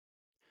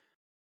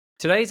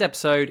Today's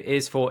episode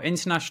is for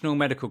international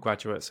medical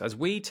graduates as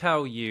we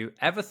tell you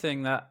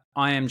everything that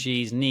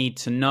IMGs need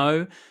to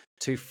know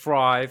to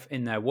thrive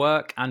in their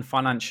work and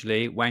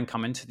financially when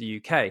coming to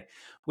the UK.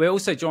 We're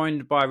also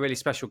joined by a really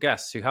special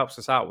guest who helps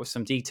us out with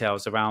some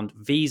details around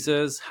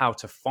visas, how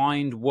to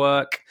find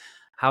work,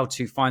 how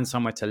to find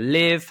somewhere to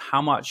live,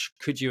 how much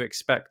could you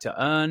expect to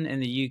earn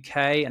in the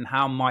UK, and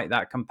how might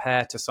that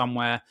compare to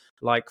somewhere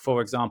like, for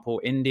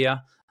example,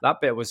 India. That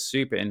bit was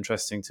super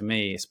interesting to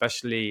me,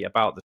 especially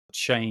about the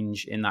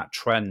change in that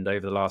trend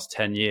over the last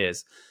 10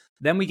 years.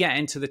 Then we get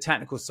into the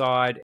technical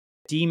side,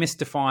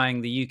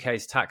 demystifying the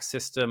UK's tax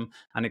system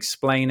and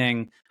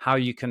explaining how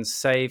you can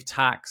save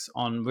tax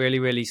on really,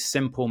 really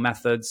simple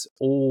methods,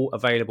 all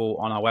available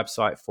on our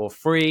website for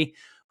free.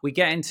 We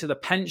get into the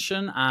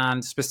pension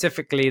and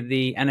specifically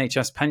the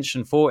NHS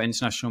pension for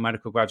international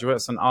medical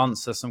graduates and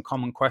answer some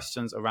common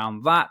questions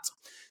around that.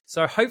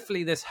 So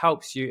hopefully this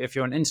helps you if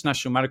you're an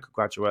international medical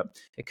graduate.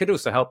 It could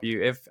also help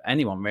you if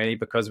anyone really,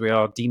 because we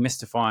are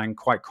demystifying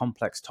quite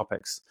complex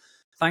topics.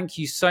 Thank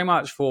you so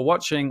much for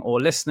watching or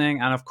listening.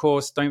 And of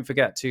course, don't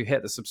forget to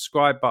hit the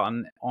subscribe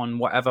button on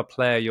whatever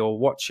player you're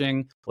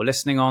watching or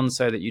listening on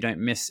so that you don't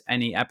miss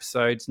any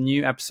episodes.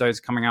 New episodes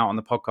coming out on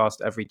the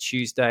podcast every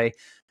Tuesday.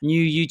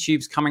 New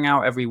YouTube's coming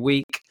out every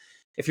week.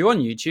 If you're on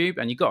YouTube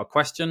and you've got a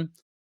question,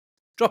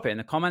 drop it in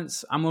the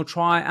comments and we'll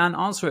try and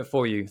answer it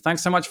for you.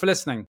 Thanks so much for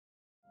listening.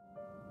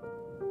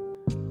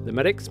 The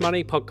Medics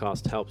Money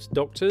podcast helps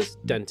doctors,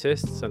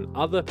 dentists, and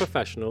other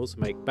professionals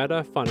make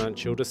better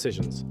financial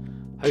decisions.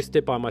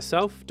 Hosted by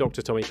myself,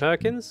 Dr. Tommy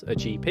Perkins, a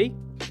GP.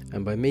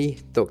 And by me,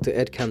 Dr.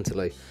 Ed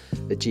Canterlot,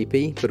 a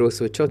GP, but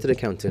also a chartered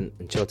accountant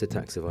and chartered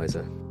tax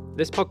advisor.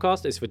 This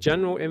podcast is for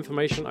general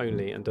information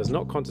only and does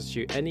not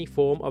constitute any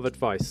form of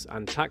advice,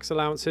 and tax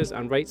allowances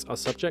and rates are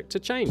subject to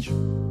change.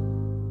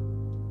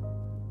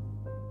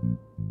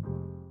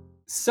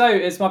 So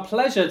it's my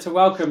pleasure to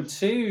welcome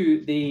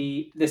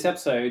to this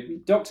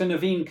episode Dr.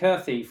 Naveen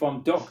Kirthi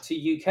from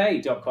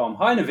druk.com.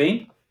 Hi,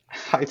 Naveen.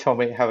 Hi,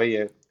 Tommy. How are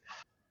you?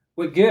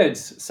 We're good.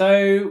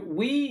 So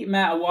we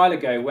met a while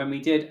ago when we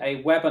did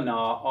a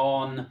webinar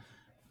on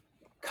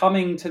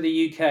coming to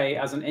the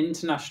UK as an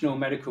international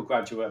medical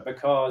graduate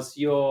because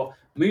you're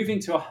moving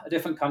to a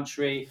different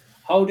country,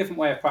 whole different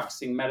way of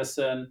practicing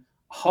medicine,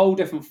 a whole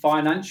different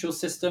financial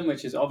system,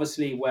 which is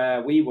obviously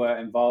where we were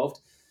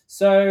involved.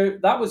 So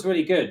that was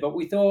really good, but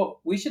we thought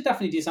we should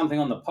definitely do something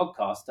on the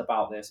podcast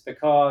about this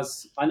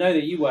because I know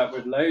that you work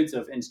with loads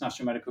of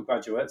international medical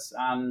graduates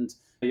and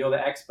you're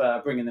the expert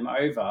at bringing them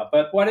over.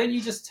 But why don't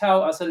you just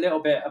tell us a little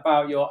bit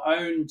about your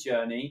own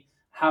journey,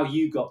 how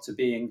you got to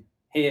being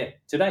here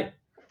today?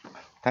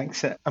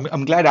 Thanks.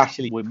 I'm glad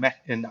actually we met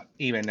in that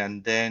event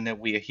and then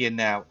we are here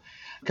now.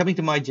 Coming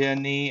to my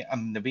journey,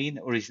 I'm Naveen,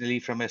 originally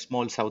from a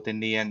small South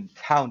Indian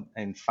town,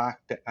 in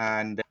fact,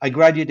 and I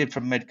graduated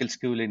from medical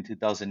school in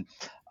 2000.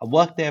 I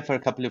worked there for a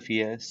couple of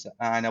years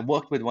and I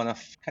worked with one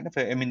of kind of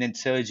an eminent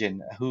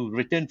surgeon who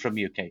returned from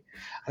UK.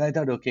 And I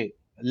thought, okay,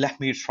 let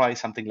me try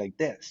something like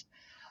this.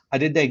 I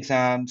did the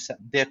exams.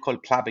 They're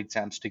called PLAB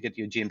exams to get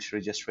your GMC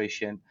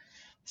registration.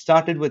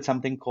 Started with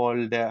something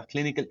called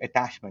clinical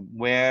attachment,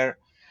 where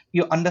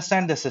you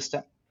understand the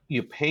system.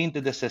 You pay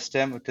into the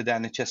system to the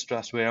NHS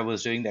trust where I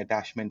was doing the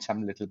attachment,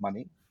 some little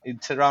money.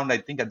 It's around, I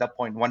think at that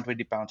point,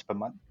 £120 per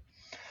month.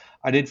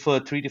 I did for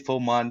 3 to 4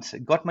 months,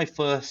 got my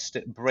first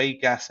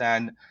break as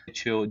an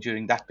HO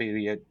during that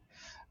period.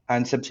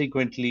 And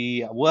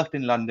subsequently worked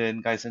in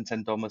London, Guy's and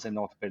St. Thomas in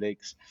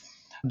orthopedics.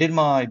 Did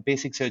my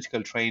basic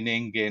surgical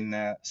training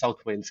in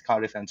South Wales,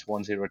 Cardiff and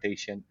Swansea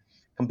rotation.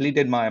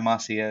 Completed my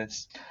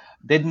MRCS.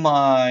 Did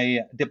my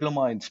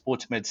diploma in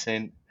sports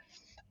medicine.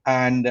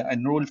 And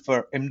enrolled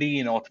for MD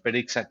in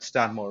orthopedics at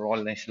Stanmore,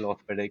 Royal National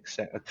Orthopedics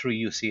through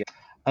UCL.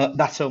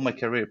 That's how my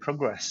career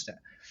progressed.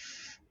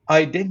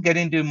 I did get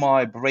into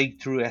my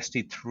breakthrough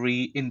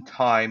ST3 in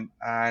time,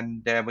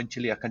 and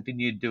eventually I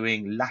continued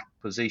doing LAC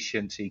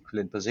positions,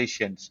 equivalent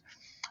positions.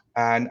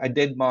 And I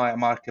did my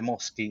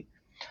MRCMOSCI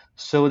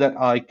so that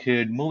I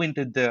could move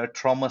into the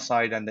trauma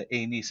side and the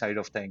A&E side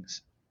of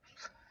things.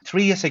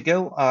 3 years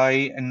ago,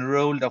 I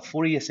enrolled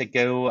 4 years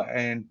ago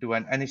into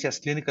an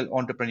NHS clinical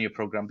entrepreneur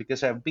program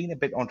because I've been a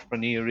bit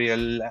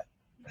entrepreneurial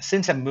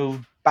since I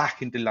moved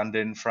back into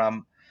London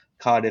from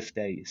Cardiff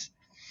days.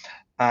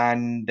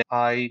 And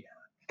I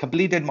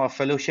completed my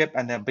fellowship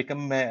and I've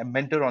become a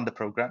mentor on the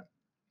program.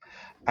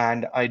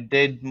 And I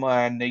did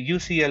my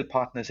UCL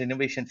Partners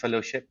Innovation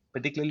Fellowship,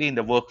 particularly in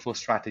the workforce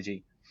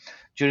strategy.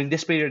 During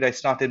this period, I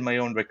started my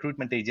own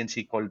recruitment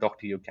agency called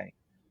Dr. UK.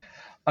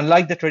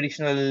 Unlike the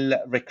traditional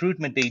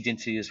recruitment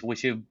agencies,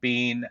 which have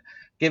been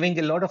giving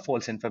a lot of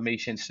false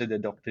information to the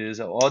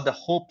doctors or the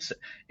hopes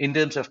in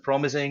terms of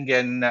promising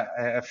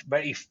a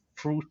very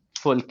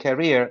fruitful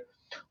career,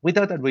 we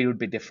thought that we would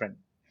be different.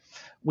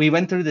 We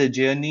went through the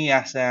journey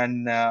as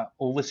an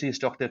overseas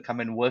doctor come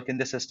and work in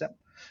the system.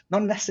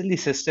 Not necessarily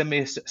system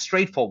is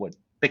straightforward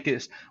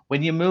because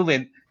when you move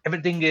in,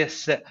 everything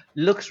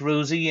looks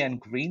rosy and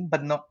green,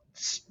 but not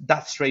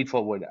that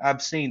straightforward.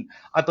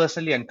 I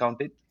personally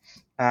encountered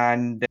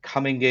and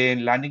coming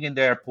in, landing in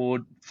the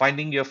airport,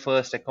 finding your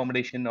first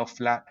accommodation or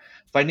flat,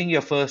 finding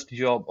your first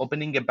job,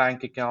 opening a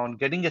bank account,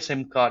 getting a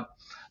SIM card,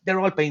 they're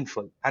all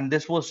painful. And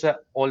this was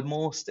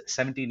almost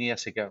 17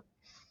 years ago.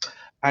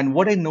 And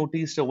what I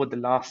noticed over the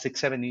last 6,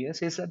 7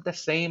 years is that the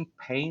same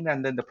pain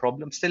and then the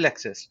problem still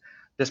exists,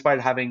 despite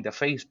having the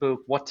Facebook,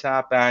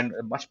 WhatsApp, and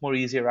much more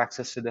easier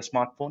access to the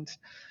smartphones.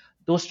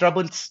 Those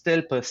troubles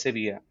still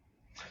persevere.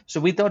 So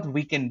we thought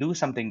we can do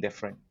something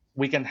different.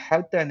 We can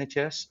help the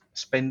NHS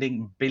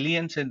spending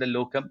billions in the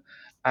locum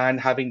and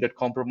having that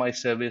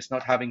compromised service,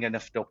 not having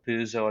enough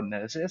doctors or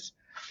nurses.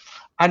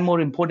 And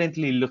more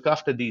importantly, look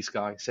after these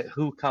guys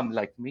who come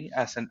like me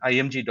as an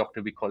IMG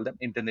doctor, we call them,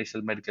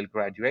 international medical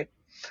graduate.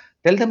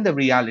 Tell them the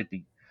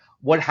reality,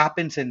 what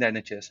happens in the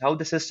NHS, how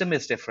the system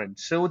is different,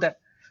 so that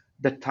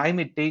the time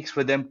it takes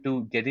for them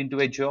to get into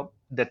a job,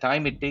 the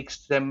time it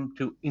takes them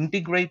to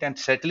integrate and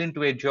settle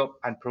into a job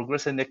and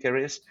progress in their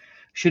careers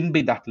shouldn't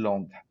be that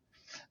long.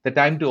 The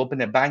time to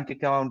open a bank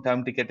account,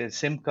 time to get a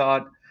SIM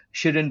card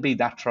shouldn't be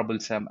that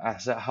troublesome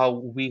as how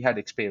we had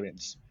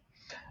experienced.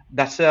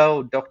 That's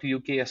how Dr.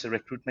 UK as a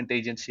recruitment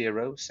agency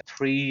arose.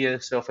 3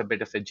 years of a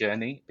bit of a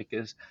journey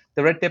because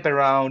the red tape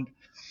around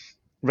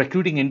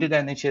recruiting into the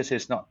NHS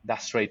is not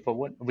that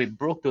straightforward. We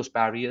broke those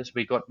barriers.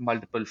 We got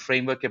multiple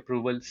framework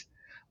approvals.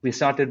 We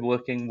started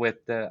working with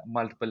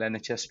multiple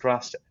NHS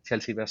trusts,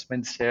 Chelsea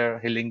Westminster,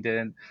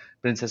 Hillingdon,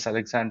 Princess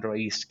Alexandra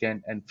East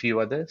Kent, and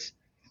few others.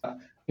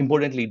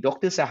 Importantly,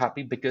 doctors are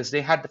happy because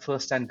they had the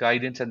first-hand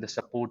guidance and the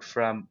support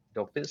from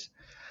doctors.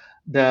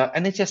 The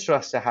NHS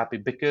trusts are happy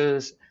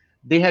because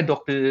they had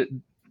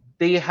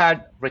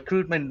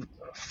recruitment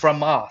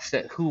from us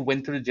who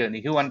went through the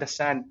journey, who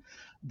understand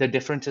the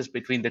differences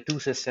between the two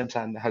systems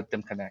and help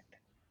them connect.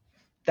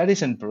 That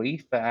is in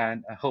brief,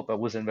 and I hope I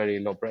wasn't very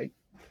elaborate.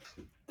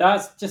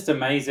 That's just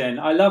amazing.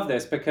 I love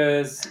this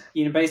because,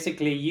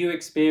 basically you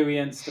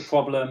experienced the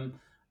problem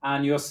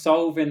and you're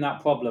solving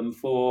that problem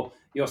for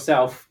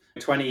yourself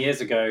 20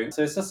 years ago.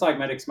 So it's just like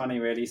Medics Money,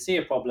 really. See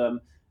a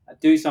problem,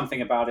 do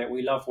something about it.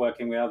 We love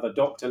working with other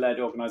doctor-led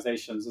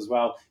organizations as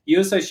well. You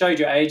also showed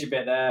your age a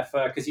bit there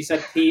because you said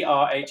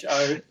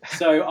PRHO.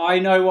 So I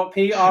know what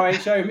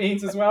PRHO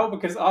means as well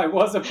because I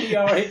was a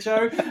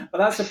PRHO, but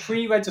that's a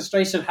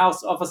pre-registration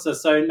house officer.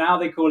 So now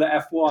they call it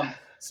F1.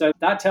 So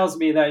that tells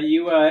me that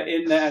you were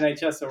in the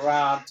NHS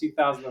around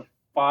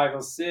 2005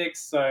 or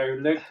six. So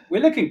look,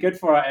 we're looking good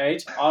for our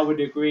age. I would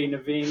agree,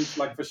 Naveen,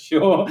 like for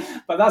sure.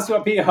 But that's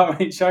what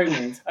PRHO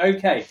means.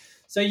 Okay.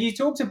 So you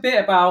talked a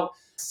bit about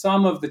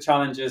some of the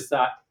challenges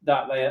that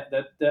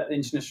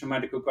international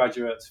medical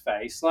graduates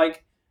face.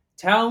 Like,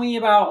 tell me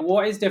about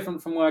what is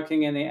different from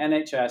working in the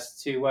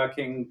NHS to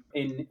working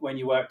in when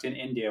you worked in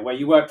India, where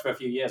you worked for a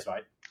few years,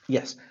 right?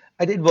 Yes,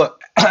 I did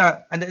work,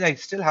 and then I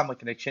still have my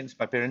connections.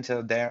 My parents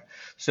are there,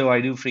 so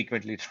I do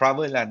frequently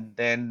travel and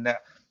then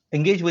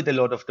engage with a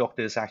lot of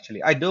doctors.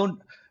 Actually, I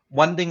don't.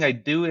 One thing I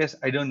do is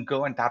I don't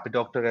go and tap a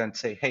doctor and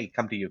say, "Hey,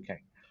 come to UK."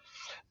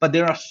 But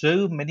there are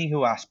so many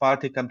who aspire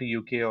to come to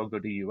UK or go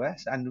to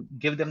US and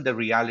give them the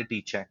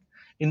reality check.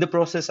 In the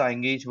process, I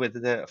engage with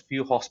a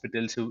few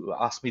hospitals who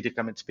ask me to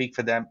come and speak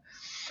for them.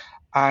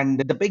 And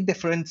the big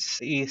difference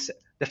is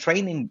the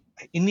training.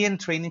 Indian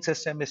training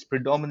system is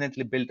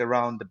predominantly built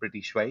around the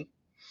British way.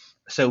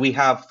 So we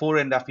have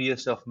 4.5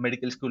 years of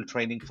medical school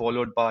training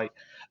followed by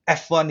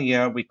F1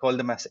 year. We call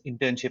them as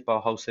internship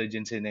or house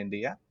surgeons in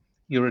India.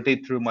 You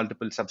rotate through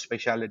multiple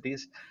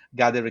subspecialties,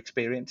 gather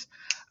experience.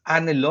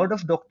 And a lot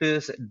of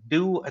doctors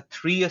do a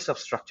 3 years of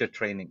structured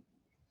training.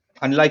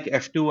 Unlike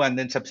F2 and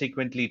then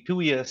subsequently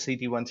 2 years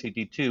CT1,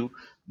 CT2,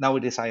 now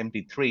it is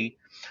IMT3.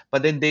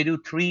 But then they do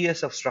 3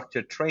 years of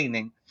structured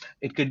training.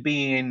 It could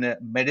be in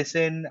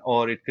medicine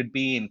or it could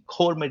be in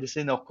core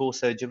medicine or core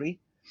surgery.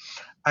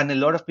 And a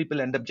lot of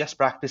people end up just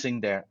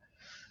practicing there.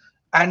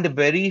 And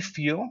very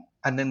few,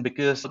 and then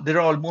because there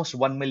are almost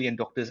 1 million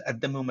doctors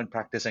at the moment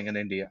practicing in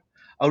India.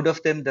 Out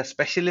of them, the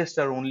specialists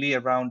are only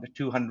around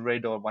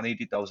 200 or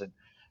 180,000.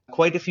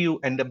 Quite a few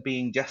end up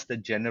being just a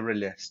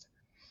generalist.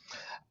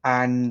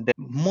 And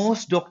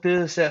most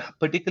doctors,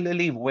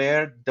 particularly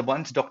where the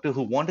ones doctor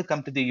who want to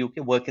come to the UK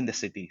work in the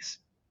cities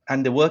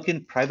and they work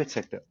in private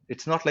sector.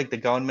 It's not like the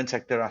government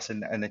sector as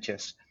in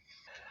NHS.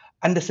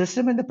 And the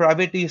system in the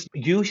private is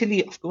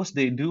usually, of course,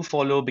 they do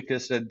follow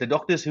because the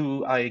doctors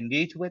who I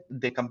engage with,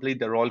 they complete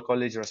the Royal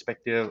College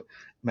respective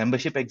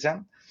membership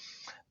exam.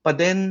 But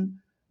then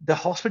the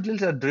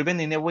hospitals are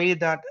driven in a way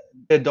that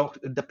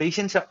the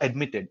patients are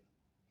admitted.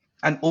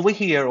 And over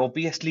here,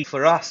 obviously,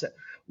 for us,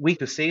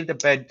 to save the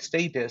bed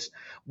status,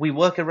 we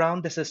work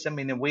around the system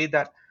in a way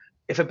that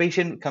if a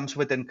patient comes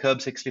with an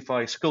curb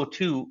 65 score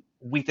 2,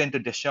 we tend to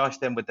discharge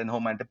them with an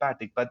home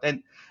antibiotic. But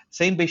then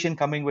same patient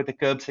coming with a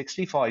curb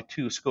 65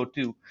 2 score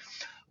 2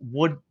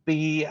 would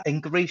be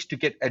encouraged to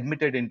get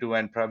admitted into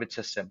a private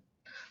system.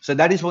 So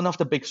that is one of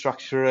the big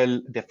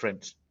structural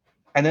difference.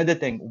 Another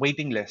thing,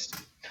 waiting list.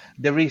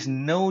 There is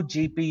no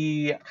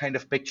GP kind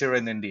of picture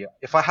in India.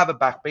 If I have a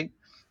back pain,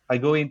 I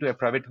go into a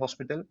private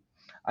hospital,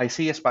 I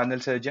see a spinal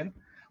surgeon.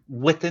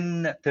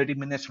 Within 30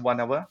 minutes, 1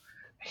 hour,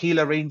 he'll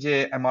arrange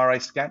a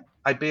MRI scan.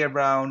 I pay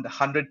around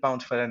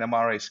 £100 for an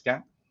MRI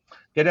scan.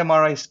 get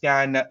MRI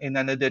scan in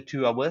another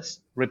 2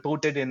 hours,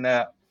 reported in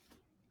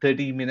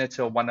 30 minutes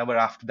or 1 hour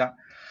after that.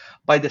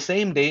 By the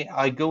same day,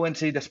 I go and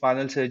see the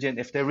spinal surgeon.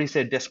 If there is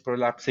a disc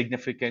prolapse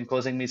significant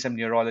causing me some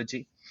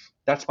neurology,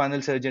 that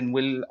spinal surgeon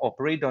will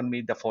operate on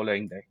me the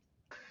following day.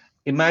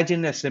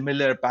 Imagine a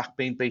similar back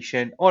pain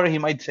patient, or he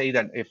might say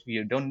that if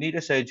you don't need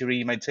a surgery,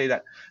 he might say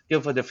that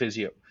go for the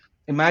physio.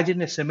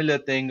 Imagine a similar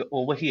thing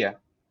over here.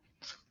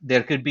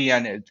 There could be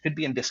it could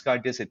be in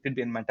discitis, it could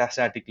be in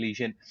metastatic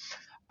lesion,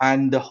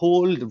 and the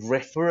whole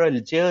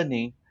referral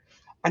journey.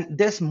 And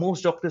there's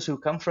most doctors who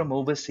come from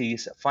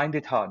overseas find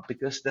it hard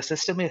because the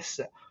system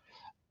is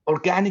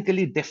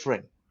organically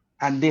different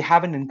and they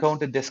haven't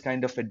encountered this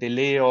kind of a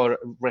delay or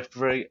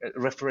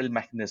referral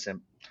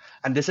mechanism.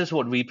 And this is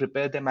what we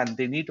prepare them, and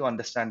they need to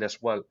understand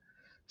as well.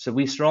 So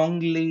we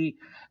strongly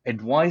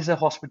advise the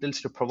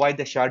hospitals to provide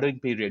the shadowing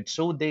period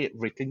so they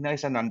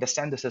recognize and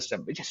understand the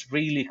system, which is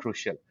really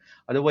crucial.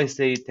 Otherwise,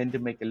 they tend to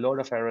make a lot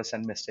of errors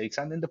and mistakes.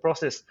 And in the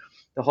process,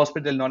 the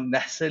hospital not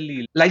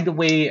necessarily like the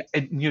way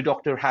a new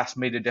doctor has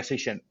made a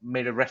decision,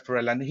 made a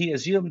referral, and he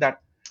assumed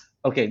that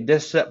okay,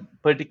 this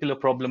particular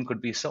problem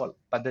could be solved,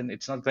 but then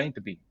it's not going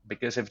to be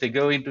because if they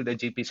go into the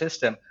GP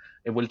system,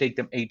 it will take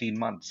them 18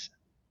 months.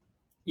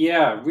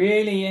 Yeah,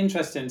 really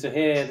interesting to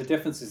hear the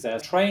differences there.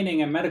 Training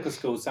in medical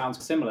school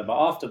sounds similar, but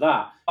after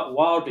that,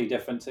 wildly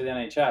different to the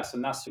NHS,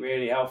 and that's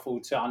really helpful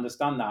to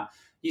understand that.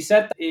 You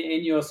said that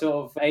in your sort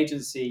of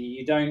agency,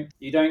 you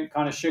don't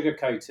kind of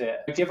sugarcoat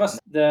it. Give us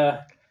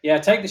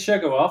take the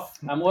sugar off.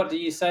 And what do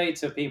you say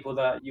to people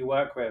that you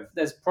work with?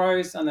 There's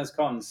pros and there's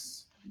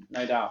cons,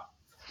 no doubt.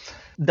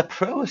 The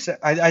pros,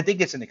 I think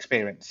it's an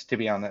experience, to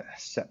be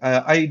honest.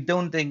 I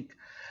don't think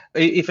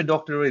if a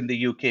doctor in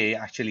the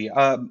UK, actually,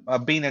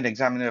 I've been an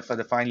examiner for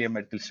the final year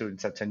medical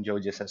students at St.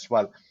 George's as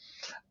well.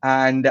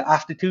 And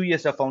after 2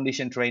 years of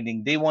foundation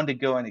training, they want to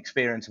go and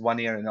experience 1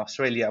 year in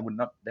Australia. I would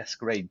not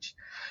discourage.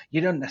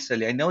 You don't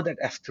necessarily. I know that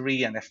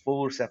F3 and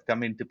F4s have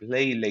come into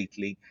play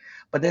lately,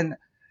 but then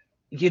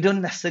you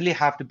don't necessarily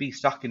have to be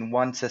stuck in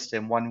one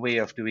system, one way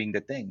of doing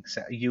the things.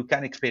 You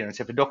can experience.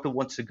 If a doctor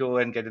wants to go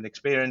and get an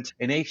experience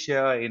in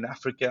Asia, in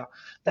Africa,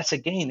 that's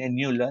again a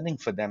new learning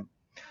for them.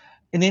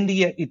 In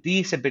India, it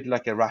is a bit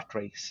like a rat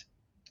race.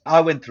 I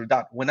went through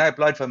that. When I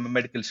applied for my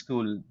medical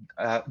school,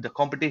 the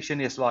competition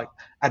is like,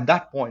 at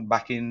that point,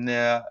 back in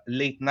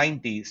late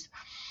 90s,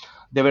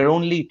 there were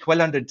only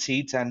 1,200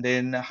 seats and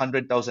then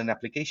 100,000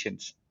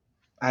 applications.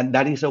 And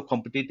that is how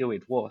competitive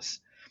it was.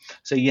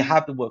 So you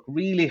have to work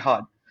really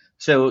hard.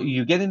 So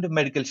you get into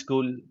medical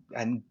school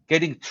and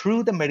getting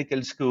through the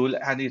medical school,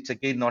 and it's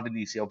again not an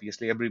easy,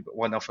 obviously, every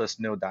one of us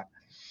know that.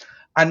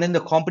 And then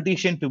the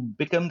competition to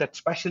become that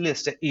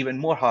specialist even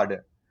more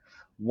harder.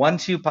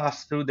 Once you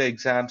pass through the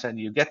exams and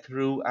you get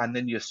through and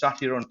then you start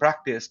your own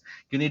practice,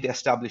 you need to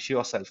establish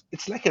yourself.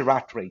 It's like a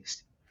rat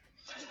race.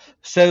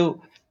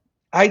 So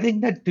I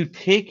think that to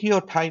take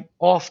your time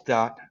off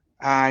that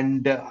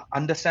and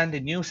understand the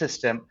new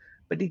system,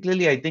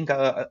 particularly, I think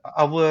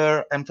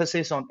our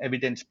emphasis on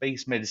evidence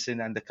based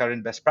medicine and the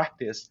current best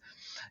practice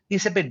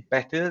is a bit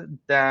better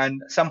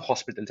than some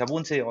hospitals. I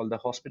won't say all the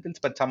hospitals,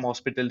 but some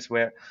hospitals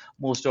where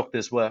most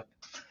doctors work.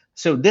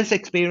 So this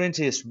experience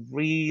is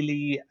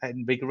really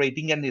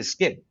invigorating and is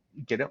good.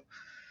 You know,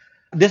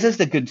 this is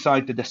the good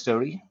side to the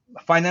story.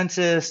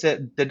 Finances,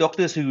 the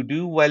doctors who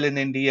do well in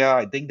India,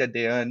 I think that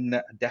they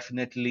earn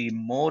definitely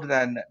more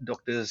than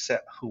doctors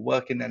who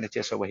work in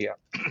NHS over here.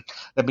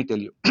 Let me tell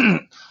you.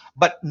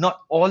 But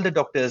not all the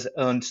doctors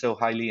earn so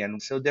highly,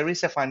 and so there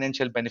is a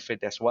financial benefit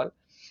as well.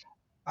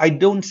 I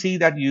don't see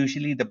that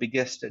usually the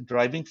biggest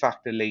driving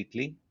factor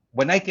lately.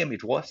 When I came,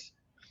 it was.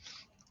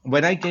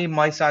 When I came,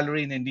 my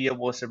salary in India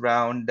was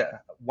around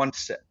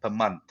once per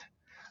month.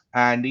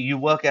 And you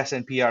work as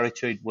an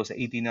PRHO, it was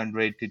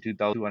 1,800 to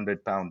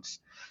 2,200 pounds.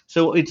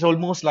 So it's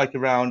almost like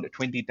around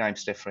 20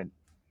 times different.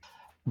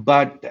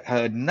 But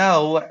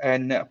now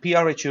an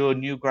PRHO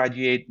new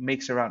graduate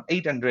makes around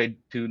 800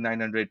 to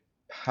 900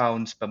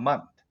 pounds per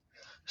month.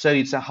 So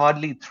it's a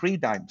hardly three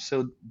times.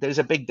 So there's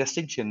a big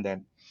distinction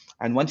then.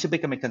 And once you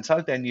become a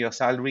consultant, your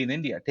salary in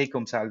India, take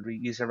home salary,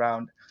 is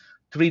around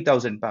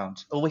 3,000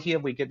 pounds. Over here,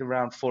 we get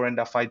around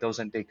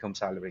 4,500 take home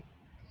salary.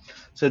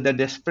 So the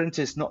difference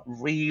is not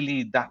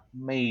really that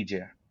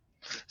major.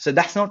 So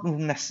that's not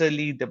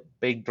necessarily the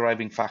big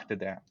driving factor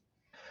there.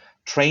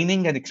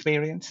 Training and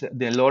experience,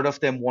 a lot of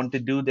them want to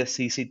do the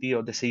CCT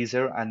or the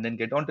Caesar and then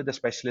get onto the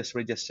specialist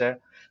register,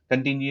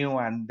 continue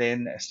and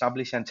then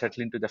establish and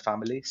settle into the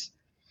families.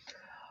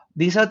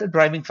 These are the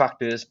driving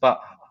factors,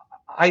 but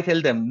I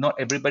tell them not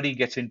everybody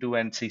gets into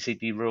an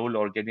CCT role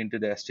or get into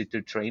the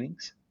institute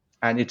trainings,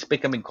 and it's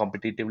becoming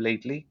competitive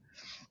lately.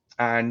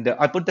 And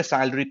I put the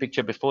salary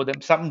picture before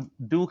them. Some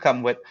do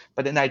come with,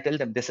 but then I tell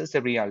them this is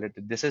the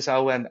reality. This is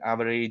how an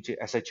average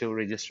SHO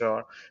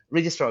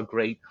registrar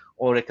grade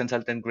or a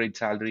consultant grade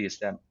salary is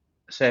them.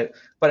 So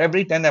for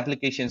every 10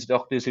 applications,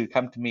 doctors who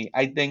come to me,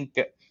 I think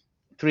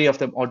three of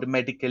them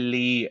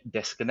automatically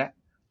disconnect.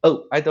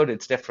 Oh, I thought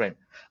it's different.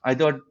 I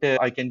thought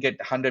I can get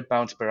 100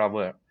 pounds per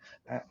hour.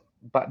 Uh,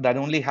 but that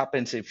only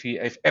happens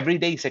if every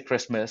day is a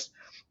Christmas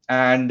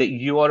and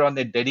you are on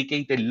a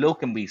dedicated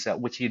locum visa,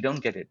 which you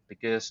don't get it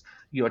because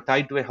you are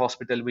tied to a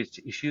hospital which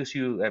issues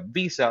you a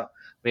visa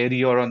where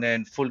you're on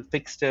a full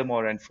fixed term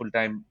or a full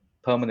time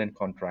permanent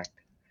contract.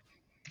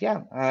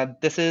 Yeah,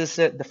 this is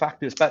the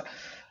factors. But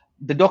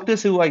the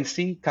doctors who I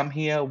see come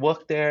here,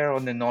 work there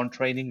on a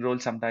non-training role,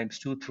 sometimes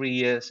 2, 3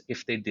 years,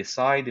 if they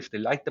decide, if they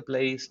like the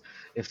place,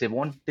 if they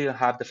want to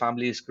have the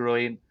families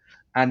growing,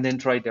 and then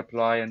try to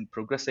apply and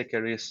progress their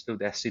careers to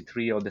the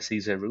SC3 or the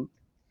Caesar route.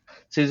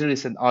 Caesar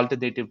is an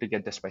alternative to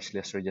get the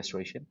specialist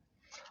registration,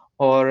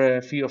 or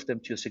a few of them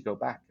choose to go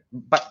back.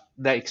 But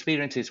the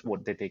experience is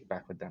what they take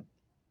back with them.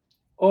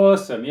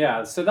 Awesome.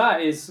 Yeah. So that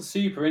is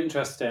super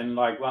interesting,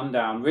 like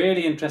rundown.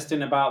 Really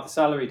interesting about the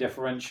salary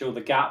differential.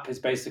 The gap is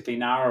basically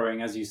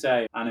narrowing, as you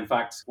say. And in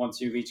fact,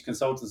 once you reach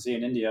consultancy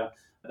in India,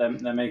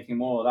 they're making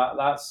more.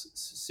 That's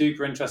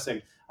super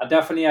interesting. I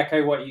definitely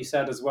echo what you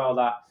said as well,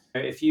 that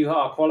if you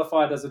are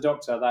qualified as a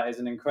doctor, that is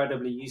an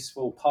incredibly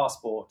useful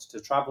passport to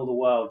travel the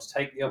world, to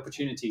take the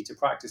opportunity to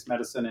practice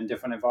medicine in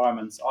different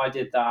environments. I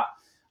did that.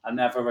 I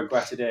never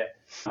regretted it.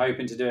 I'm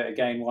hoping to do it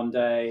again one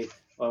day,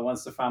 well,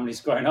 once the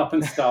family's grown up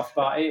and stuff.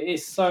 But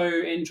it's so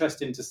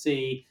interesting to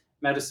see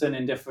medicine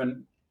in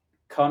different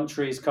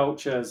countries,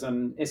 cultures,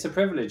 and it's a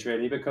privilege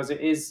really because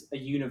it is a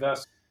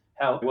universal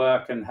help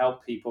work and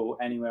help people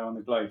anywhere on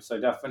the globe.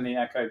 So definitely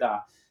echo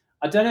that.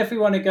 I don't know if we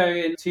want to go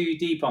in too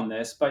deep on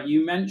this, but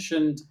you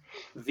mentioned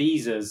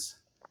visas,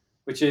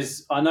 which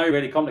is, I know,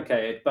 really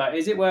complicated, but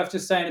is it worth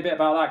just saying a bit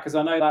about that? Because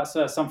I know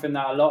that's something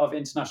that a lot of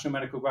international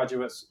medical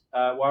graduates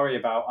worry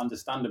about,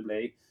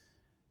 understandably.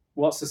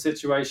 What's the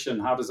situation?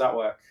 How does that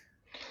work?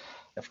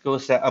 Of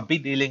course, I've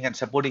been dealing and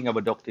supporting our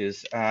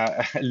doctors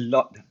a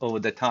lot over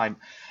the time.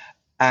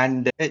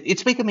 And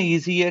it's become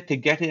easier to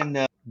get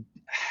in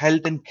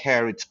health and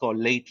care, it's called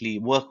lately,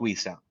 work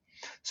visa.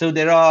 So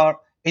there are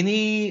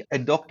any a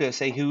doctor,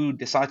 say, who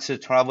decides to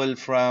travel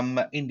from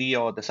India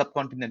or the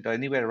subcontinent or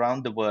anywhere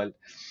around the world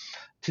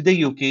to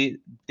the UK,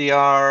 they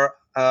are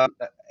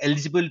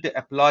eligible to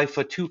apply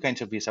for two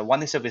kinds of visa.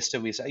 One is a visitor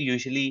visa.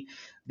 Usually,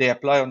 they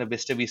apply on a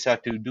visitor visa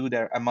to do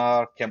their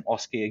MR Chem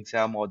OSCE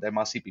exam or the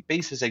MRCP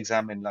PACES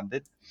exam in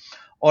London,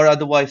 or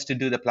otherwise to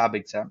do the PLAB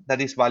exam.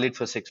 That is valid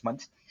for 6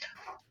 months.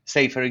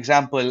 Say, for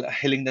example,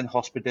 Hillingdon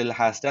Hospital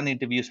has done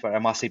interviews for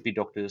MRCP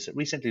doctors.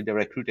 Recently, they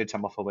recruited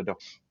some of our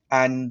doctors,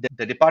 and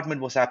the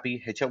department was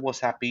happy, HR was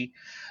happy,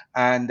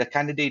 and the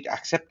candidate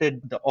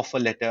accepted the offer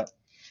letter.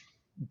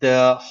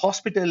 The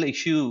hospital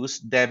issues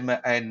them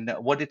and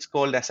what it's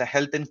called as a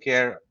health and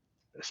care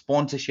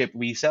sponsorship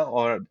visa,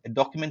 or a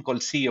document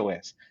called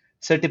COS,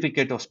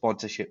 Certificate of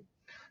Sponsorship.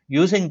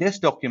 Using this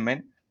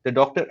document, the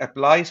doctor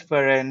applies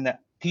for an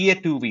tier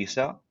 2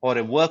 visa or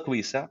a work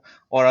visa,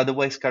 or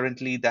otherwise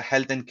currently the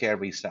health and care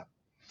visa.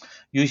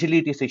 Usually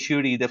it is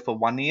issued either for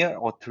 1 year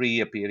or 3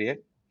 year period.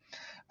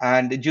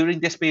 And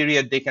during this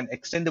period, they can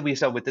extend the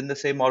visa within the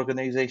same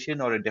organization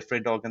or a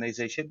different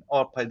organization,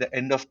 or by the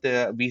end of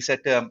the visa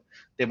term,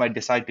 they might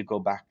decide to go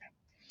back.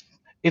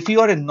 If you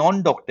are a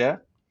non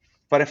doctor,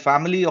 for a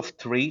family of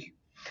three,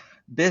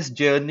 this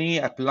journey,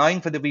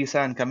 applying for the visa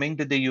and coming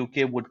to the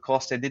UK, would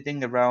cost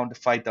anything around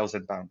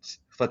 £5,000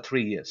 for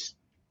 3 years,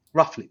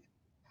 roughly,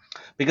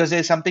 because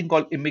there's something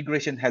called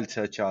immigration health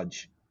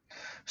surcharge.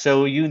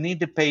 So you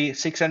need to pay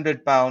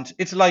 £600.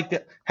 It's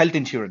like health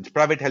insurance,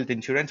 private health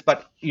insurance,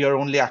 but you're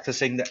only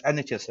accessing the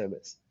NHS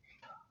service.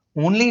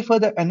 Only for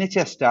the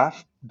NHS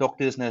staff,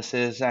 doctors,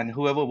 nurses, and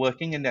whoever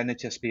working in the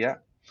NHS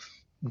sphere,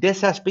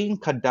 this has been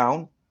cut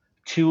down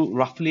to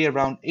roughly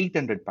around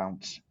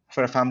 £800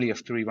 for a family of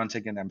three. Once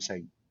again, I'm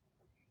saying,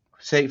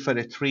 say for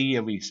a 3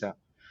 year visa.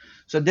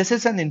 So this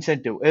is an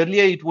incentive.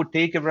 Earlier, it would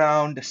take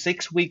around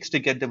 6 weeks to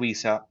get the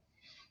visa.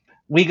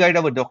 We guide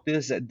our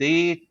doctors that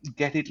they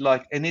get it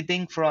like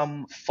anything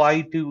from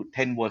 5 to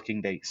 10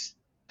 working days.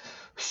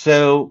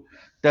 So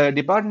the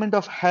Department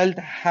of Health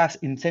has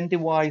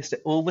incentivized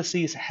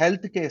overseas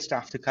healthcare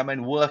staff to come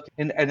and work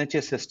in the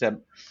NHS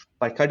system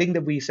by cutting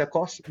the visa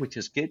cost, which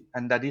is good.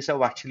 And that is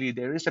how actually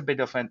there is a bit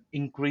of an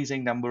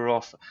increasing number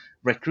of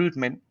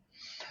recruitment,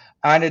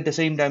 and at the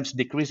same time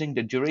decreasing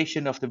the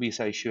duration of the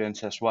visa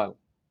issuance as well.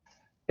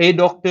 A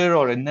doctor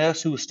or a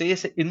nurse who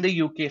stays in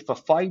the UK for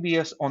 5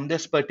 years on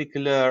this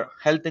particular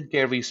health and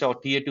care visa or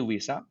tier 2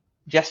 visa,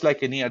 just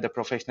like any other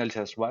professionals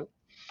as well,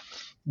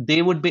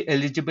 they would be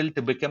eligible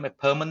to become a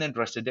permanent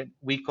resident.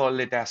 We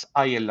call it as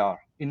ILR,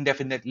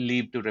 indefinite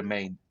leave to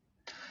remain.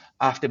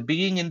 After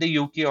being in the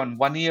UK on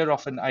 1 year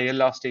of an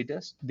ILR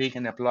status, they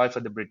can apply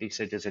for the British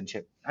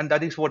citizenship. And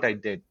that is what I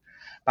did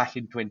back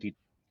in 20.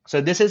 So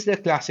this is the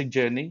classic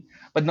journey,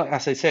 but not,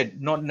 as I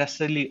said, not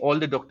necessarily all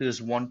the doctors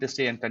want to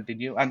stay and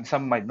continue, and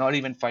some might not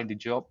even find a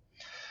job.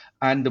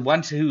 And the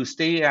ones who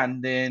stay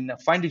and then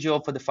find a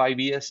job for the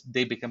 5 years,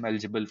 they become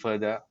eligible for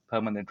the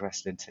permanent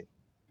residency.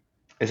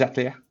 Is that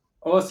clear?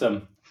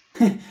 Awesome.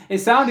 It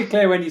sounded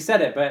clear when you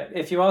said it, but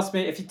if you asked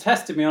me, if you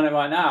tested me on it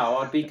right now,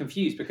 I'd be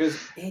confused because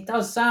it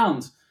does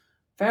sound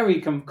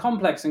very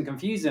complex and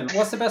confusing.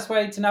 What's the best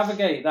way to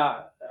navigate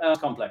that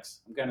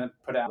complex? I'm going to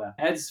put it out there.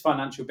 Ed's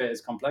financial bit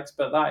is complex,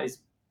 but that is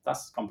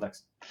That's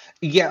complex.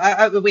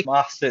 Yeah, we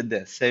mastered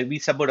this. So we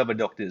support our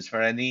doctors.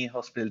 For any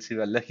hospitals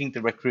who are looking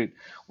to recruit,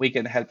 we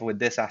can help with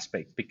this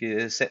aspect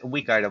because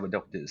we guide our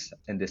doctors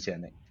in this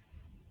journey.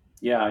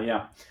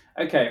 Yeah.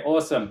 Okay,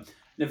 awesome.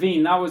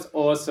 Naveen, that was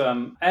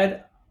awesome.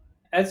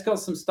 Ed's got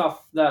some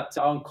stuff that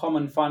on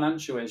common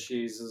financial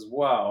issues as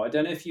well. I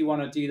don't know if you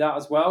want to do that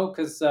as well,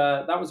 because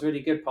that was a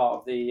really good part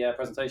of the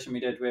presentation we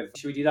did with.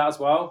 Should we do that as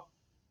well?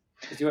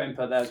 Because your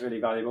input there is really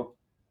valuable.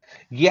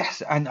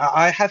 Yes, and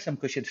I have some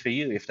questions for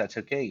you, if that's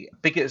okay,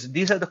 because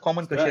these are the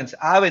common Let's do it. questions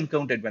I've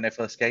encountered when I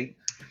first came.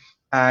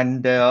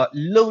 And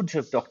loads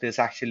of doctors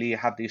actually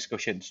have these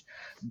questions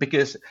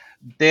because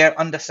their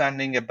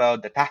understanding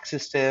about the tax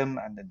system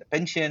and then the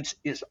pensions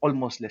is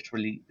almost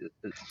literally.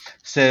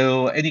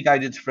 So, any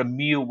guidance from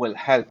you will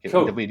help in the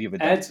Cool. video with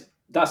that. Ed,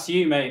 that's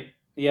you, mate.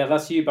 Yeah,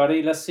 that's you,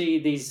 buddy. Let's see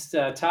these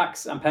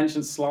tax and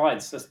pension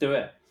slides. Let's do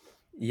it.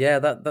 Yeah,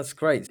 that's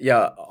great.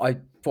 Yeah, I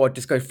thought I'd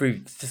just go through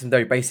just some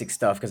very basic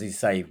stuff because, as you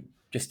say,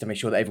 just to make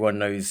sure that everyone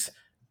knows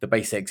the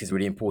basics is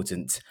really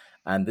important.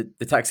 And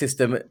the tax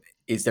system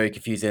is very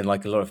confusing,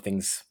 like a lot of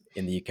things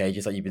in the UK.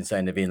 Just like you've been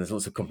saying, Naveen, there's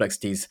lots of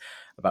complexities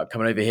about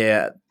coming over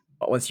here.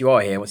 Once you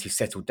are here, once you've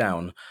settled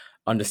down,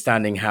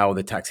 understanding how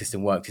the tax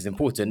system works is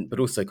important, but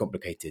also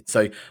complicated.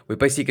 So we're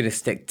basically going to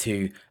stick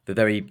to the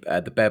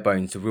the bare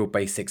bones, the real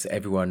basics that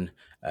everyone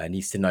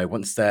needs to know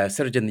once they're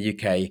settled in the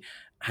UK.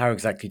 How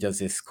exactly does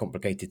this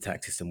complicated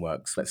tax system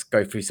work? So let's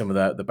go through some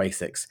of the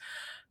basics.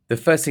 The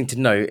first thing to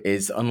know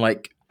is,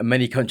 unlike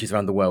many countries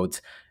around the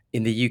world,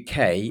 in the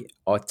UK,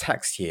 our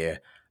tax year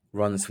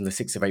runs from the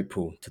 6th of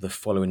April to the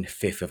following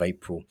 5th of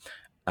April.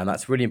 And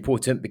that's really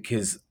important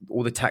because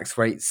all the tax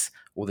rates,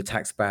 all the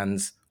tax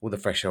bands, all the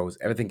thresholds,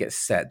 everything gets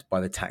set by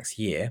the tax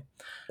year,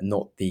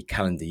 not the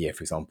calendar year,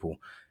 for example.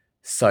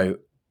 So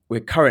we're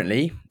in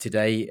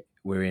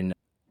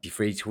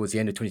towards the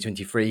end of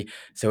 2023.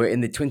 So we're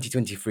in the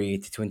 2023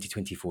 to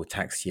 2024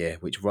 tax year,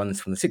 which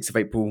runs from the 6th of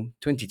April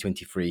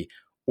 2023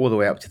 all the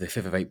way up to the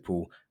 5th of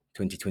April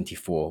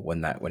 2024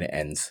 when it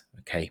ends.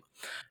 Okay.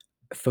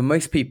 For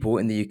most people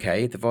in the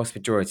UK, the vast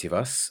majority of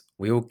us,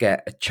 we all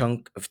get a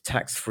chunk of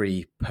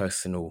tax-free we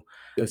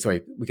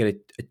get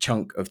a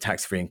chunk of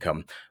tax-free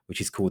income, which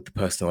is called the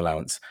personal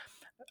allowance.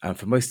 And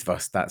for most of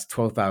us, that's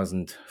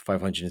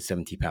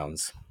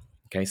 £12,570.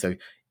 Okay, so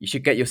you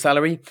should get your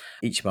salary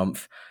each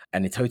month,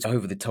 and in total,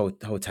 over the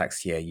whole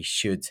tax year, you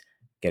should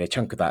get a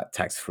chunk of that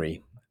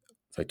tax-free.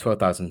 So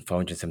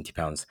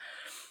 £12,570.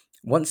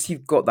 Once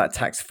you've got that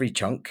tax-free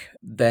chunk,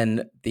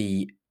 then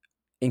the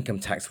income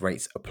tax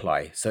rates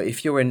apply. So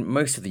if you're in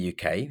most of the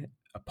UK,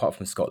 apart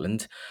from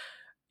Scotland,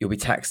 you'll be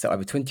taxed at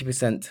either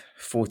 20%,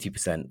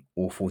 40%,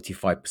 or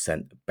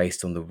 45%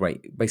 based on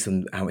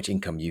how much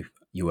income you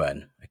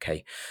earn.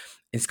 Okay.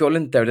 In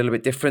Scotland, they're a little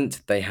bit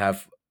different. They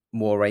have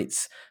more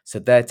rates. So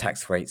their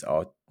tax rates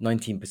are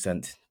 19%,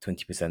 20%,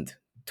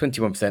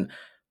 21%,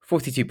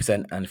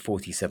 42%, and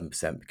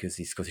 47% because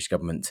the Scottish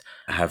government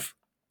have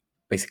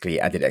basically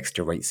added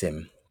extra rates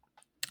in.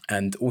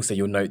 And also,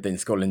 you'll note that in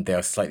Scotland, they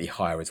are slightly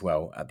higher as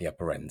well at the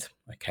upper end.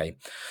 Okay.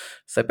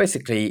 So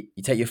basically,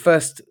 you take your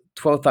first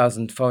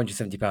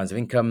 £12,470 of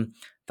income,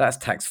 that's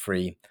tax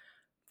free.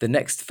 The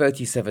next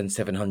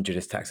 37,700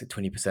 is taxed at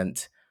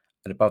 20%.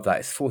 And above that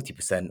is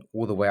 40%,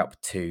 all the way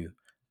up to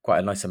quite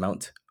a nice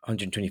amount,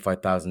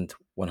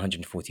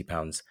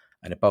 £125,140.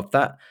 And above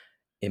that,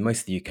 in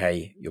most of the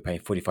UK, you're paying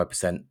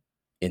 45%.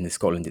 In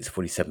Scotland, it's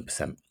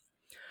 47%.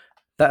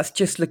 That's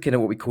just looking at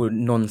what we call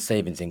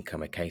non-savings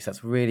income. Okay, so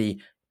that's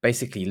really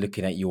basically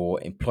looking at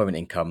your employment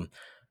income.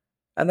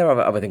 And there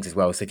are other things as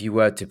well. So if you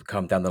were to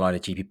become down the line a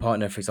GP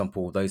partner, for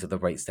example, those are the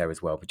rates there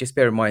as well. But just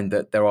bear in mind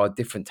that there are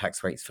different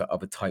tax rates for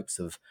other types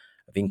of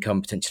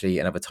income potentially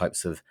and other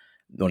types of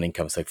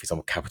non-income. So for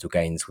example, capital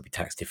gains would be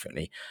taxed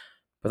differently.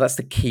 But that's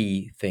the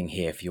key thing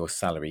here for your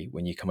salary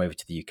when you come over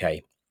to the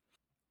UK.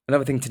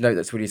 Another thing to note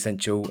that's really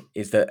essential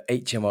is that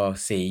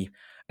HMRC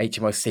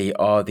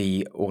are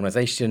the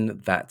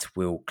organisation that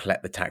will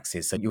collect the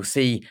taxes. So you'll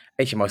see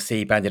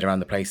HMRC banded around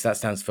the place. That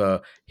stands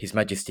for His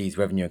Majesty's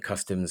Revenue and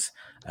Customs.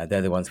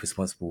 They're the ones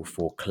responsible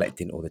for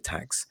collecting all the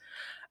tax.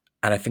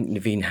 And I think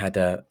Naveen had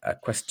a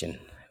question.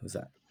 Was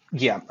that?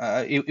 Yeah,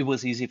 it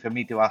was easy for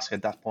me to ask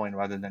at that point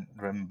rather than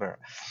remember.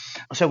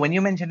 So when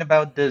you mentioned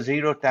about the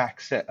zero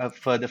tax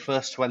for the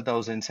first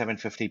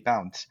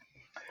 £12,750,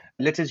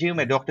 let's assume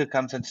a doctor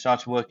comes and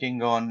starts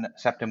working on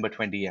September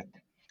 20th,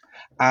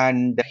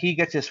 and he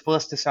gets his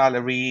first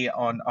salary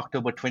on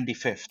October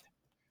 25th.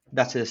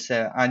 That's his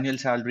annual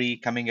salary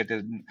coming at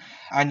an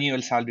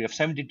annual salary of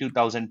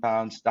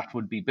 £72,000. That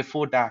would be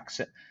before tax.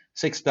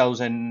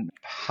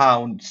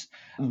 £6,000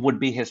 would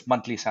be his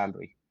monthly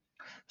salary.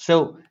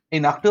 So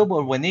in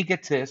October, when he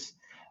gets his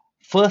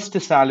first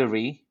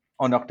salary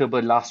on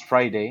October last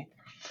Friday,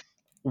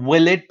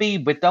 will it be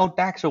without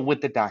tax or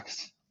with the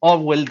tax?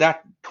 Or will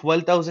that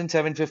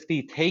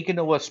 12,750 taken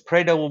over,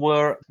 spread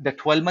over the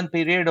 12-month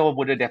period, or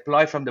would it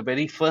apply from the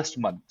very first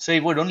month? So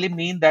it would only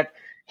mean that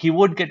he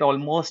would get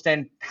almost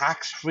an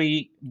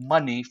tax-free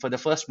money for the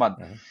first month.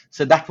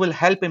 So that will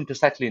help him to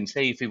settle in.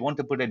 Say if he want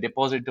to put a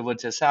deposit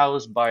towards his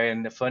house, buy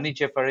a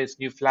furniture for his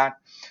new flat,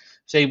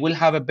 so he will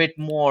have a bit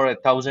more,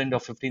 1,000 or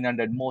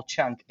 1,500 more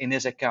chunk in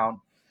his account,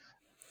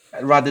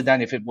 rather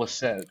than if it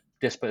was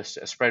dispersed,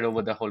 spread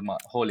over the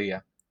whole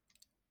year.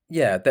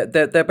 Yeah,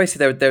 they're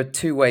basically there are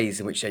two ways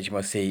in which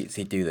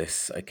HMRC do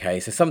this. Okay,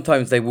 so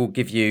sometimes they will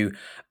give you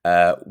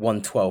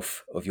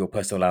 1/12 of your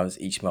personal allowance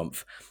each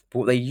month. But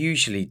what they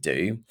usually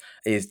do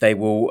is they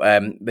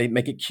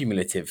make it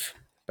cumulative,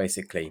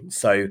 basically.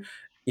 So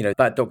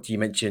that doctor you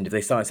mentioned, if they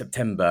start in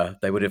September,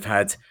 they would have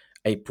had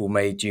April,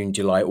 May, June,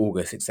 July,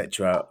 August,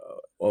 etc.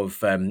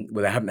 of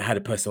where they haven't had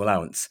a personal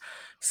allowance.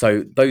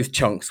 So those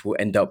chunks will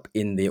end up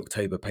in the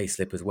October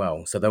payslip as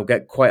well. So they'll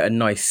get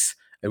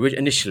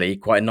initially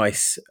quite a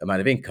nice amount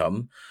of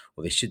income,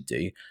 or they should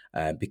do,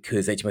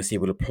 because HMRC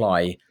will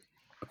apply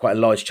quite a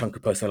large chunk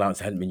of personal allowance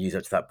that hadn't been used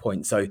up to that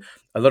point. So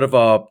a lot of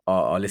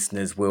our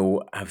listeners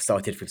will have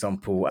started, for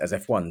example, as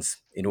F1s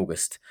in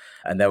August,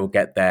 and they will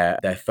get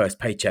their first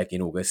paycheck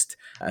in August,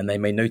 and they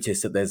may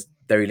notice that there's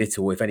very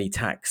little, if any,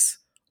 tax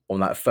on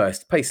that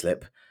first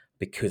payslip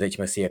because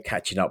HMRC are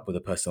catching up with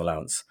the personal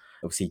allowance.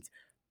 Obviously,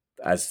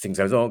 as things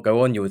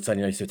go on, you would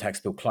suddenly notice your tax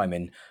bill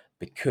climbing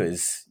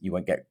because you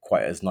won't get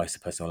quite as nice a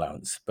personal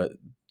allowance. But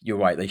you're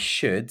right, they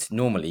should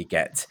normally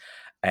get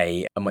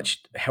a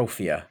much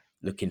healthier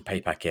looking pay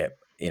packet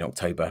in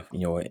October,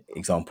 in your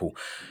example.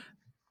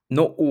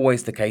 Not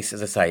always the case,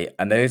 as I say,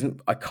 and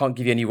I can't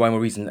give you any rhyme or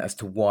reason as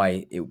to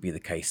why it would be the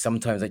case.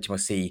 Sometimes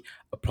HMRC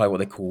apply what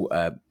they call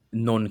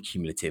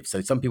non-cumulative. So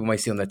some people may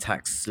see on their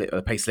tax slip, or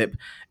the pay slip, it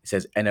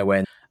says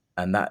NON,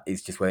 and that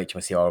is just where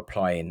HMRC are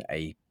applying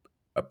a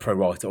pro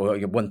rata or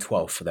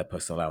 1/12 for their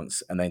personal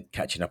allowance and then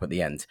catching up at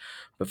the end.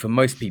 But for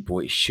most people,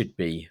 it should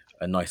be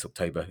a nice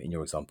October in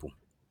your example.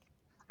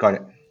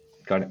 Got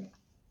it.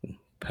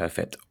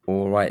 Perfect.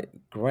 All right,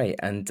 great.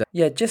 And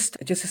just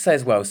to say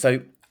as well,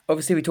 so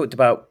obviously we talked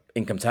about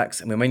income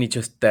tax, and we're mainly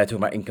just there talking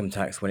about income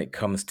tax when it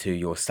comes to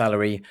your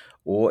salary,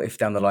 or if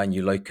down the line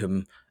you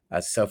locum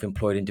as a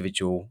self-employed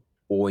individual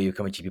or you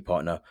become a GP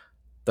partner.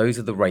 Those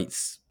are the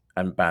rates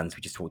and bands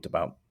we just talked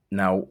about.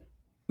 Now,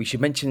 we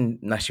should mention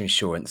national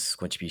insurance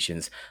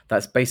contributions.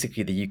 That's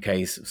basically the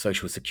UK's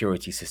social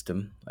security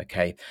system.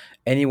 Okay,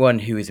 anyone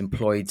who is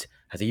employed,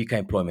 has a UK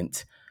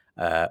employment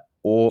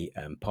or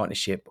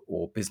partnership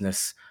or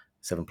business,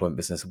 self-employment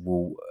business,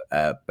 will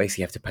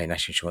basically have to pay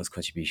national insurance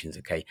contributions.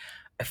 Okay,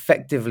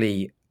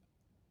 essentially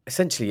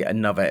basically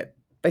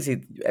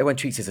everyone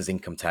treats this as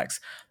income tax,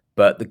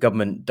 but the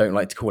government don't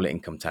like to call it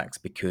income tax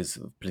because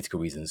of political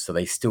reasons, so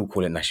they still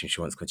call it national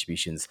insurance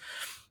contributions.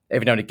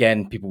 Every now and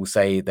again, people will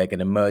say they're going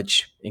to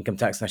merge income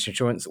tax and national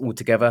insurance all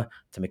together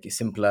to make it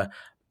simpler.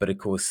 But of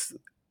course,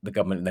 the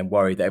government then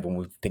worry that everyone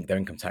will think their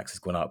income tax has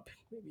gone up,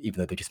 even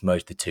though they just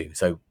merged the two.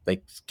 So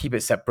they keep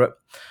it separate.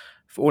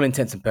 For all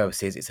intents and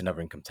purposes, it's another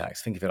income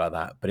tax. Think of it like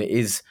that. But it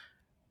is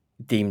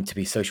deemed to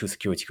be social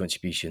security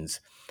contributions.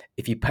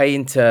 If you pay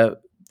into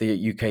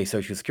the UK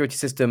social security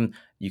system,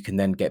 you can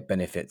then get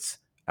benefits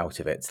out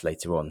of it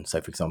later on.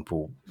 So, for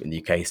example, in the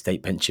UK,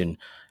 state pension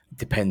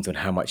depends on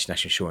how much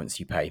national insurance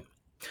you pay.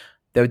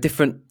 There are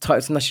different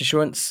types of national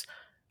insurance.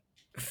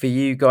 For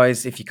you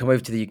guys, if you come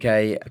over to the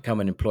UK, become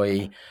an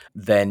employee,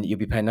 then you'll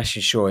be paying national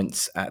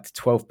insurance at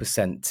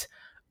 12%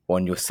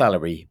 on your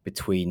salary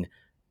between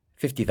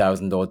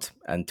 50,000 odd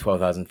and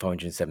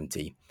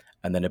 12,570.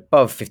 And then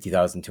above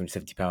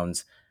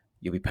 £50,270,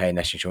 you'll be paying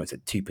national insurance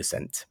at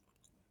 2%.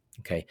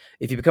 Okay.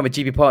 If you become a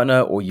GP partner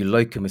or you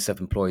locum as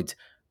self-employed,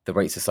 the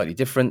rates are slightly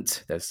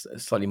different. They're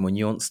slightly more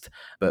nuanced,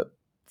 but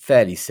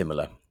fairly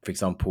similar. For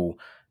example,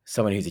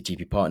 someone who's a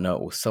GP partner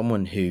or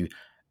someone who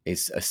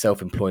is a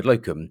self-employed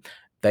locum,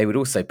 they would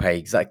also pay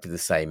exactly the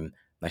same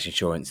national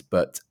insurance,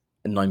 but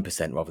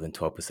 9% rather than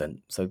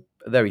 12%. So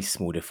a very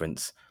small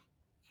difference.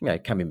 Yeah,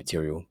 it can be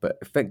material, but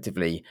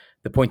effectively,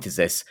 the point is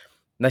this: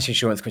 national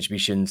insurance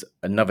contributions,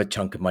 another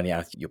chunk of money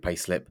out of your pay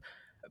slip,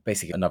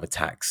 basically another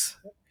tax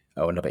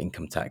or another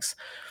income tax.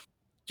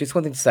 Just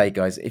one thing to say,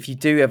 guys, if you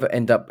do ever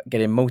end up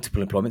getting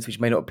multiple employments, which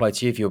may not apply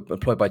to you if you're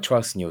employed by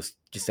trust and you're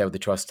just there with the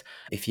trust,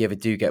 if you ever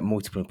do get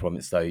multiple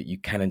employments, though, you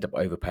can end up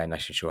overpaying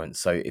national insurance.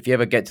 So if you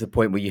ever get to the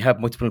point where you have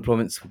multiple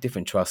employments with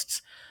different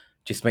trusts,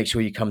 just make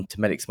sure you come to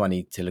Medics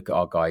Money to look at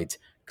our guide,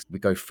 because we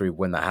go through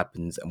when that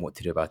happens and what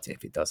to do about it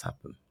if it does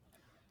happen.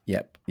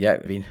 Yep. Yeah.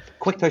 I mean,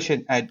 quick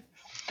question,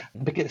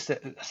 because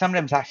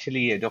sometimes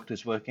actually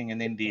doctors working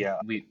in India,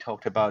 we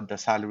talked about the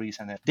salaries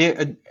and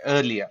they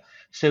earlier.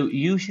 So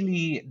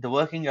usually the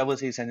working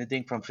hours is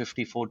anything from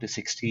 54 to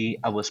 60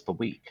 hours per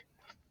week.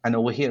 And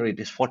over here it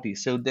is 40.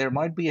 So there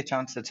might be a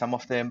chance that some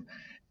of them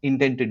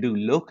intend to do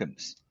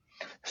locums.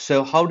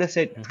 So how does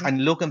it,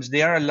 and locums,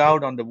 they are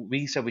allowed on the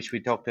visa, which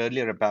we talked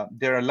earlier about,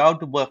 they're allowed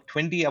to work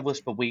 20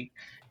 hours per week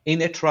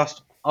in a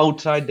trust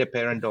outside their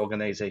parent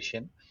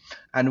organization.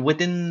 And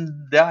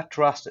within that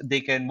trust, they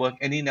can work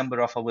any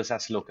number of hours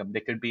as locum. They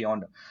could be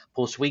on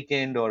post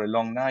weekend or a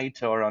long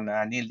night or on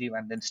annual leave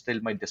and then still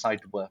might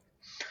decide to work.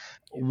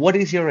 What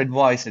is your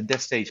advice at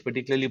this stage,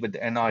 particularly with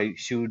the NI?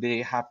 Should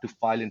they have to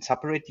file in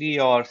separately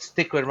or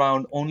stick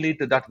around only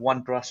to that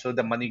one trust so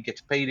the money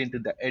gets paid into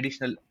the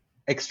additional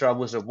extra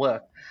hours of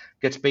work,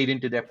 gets paid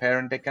into their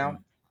parent account?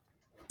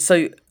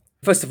 So,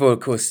 first of all, of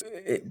course,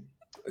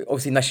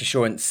 obviously national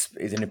insurance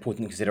is an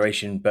important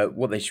consideration, but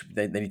what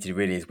they need to do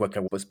really is work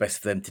out what's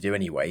best for them to do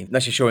anyway.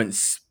 National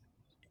insurance,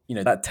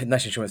 that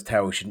national insurance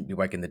tail shouldn't be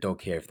wagging the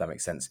dog here, if that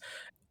makes sense.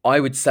 I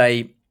would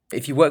say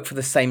if you work for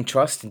the same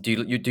trust and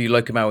you do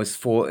locum hours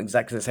for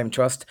exactly the same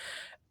trust,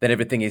 then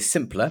everything is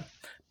simpler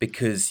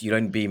because you'll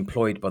only be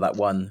employed by that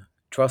one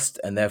trust,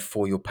 and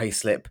therefore your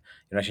payslip,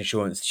 your national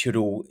insurance should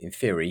all, in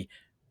theory,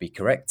 be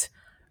correct.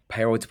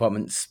 Payroll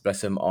departments,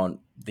 bless them, aren't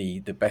the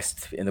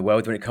best in the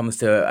world when it comes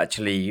to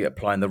actually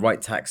applying the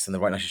right tax and the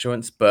right national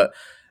insurance, but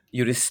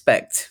you'd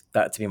expect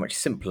that to be much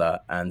simpler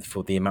and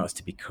for the amounts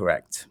to be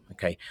correct.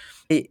 Okay,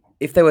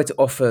 if they were to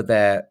offer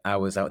their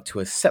hours out to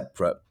a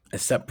separate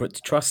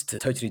trust, a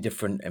totally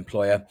different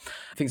employer,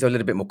 things are a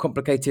little bit more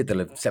complicated. They'll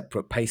have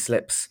separate pay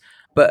slips,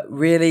 but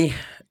really,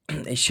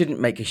 it shouldn't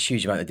make a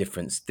huge amount of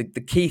difference. The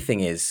key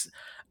thing is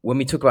when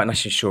we talk about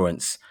national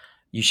insurance,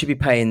 you should be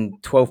paying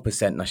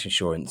 12% national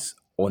insurance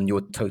on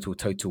your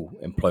total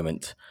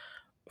employment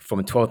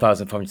from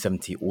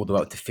 12,570 all the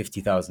way up to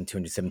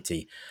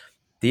 50,270.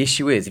 The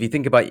issue is, if you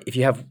think about, if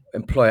you have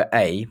employer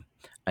A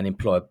and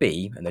employer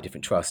B and they're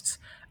different trusts,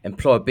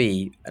 employer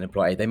B and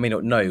employer A, they may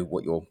not know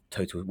what your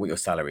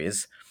salary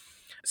is.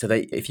 So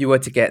if you were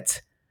to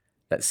get,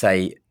 let's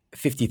say,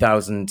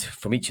 50,000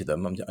 from each of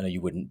them, I know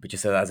you wouldn't, but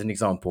just as an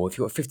example, if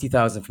you got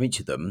 50,000 from each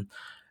of them,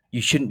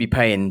 you shouldn't be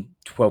paying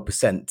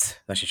 12%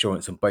 national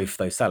insurance on both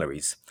those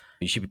salaries.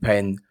 You should be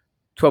paying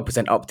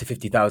 12% up to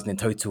 50,000 in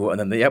total, and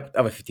then the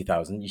other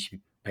 50,000 you should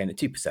be paying at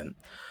 2%.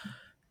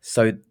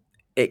 So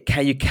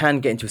you can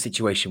get into a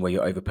situation where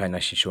you're overpaying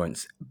national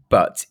insurance.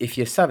 But if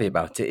you're savvy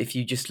about it, if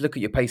you just look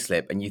at your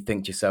payslip and you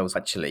think to yourselves,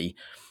 actually,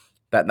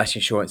 that national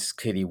insurance is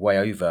clearly way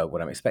over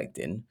what I'm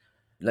expecting.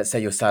 Let's say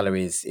your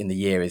salary is in the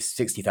year is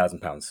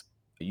 £60,000.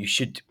 You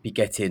should be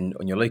getting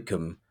on your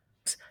locum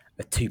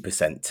a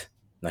 2%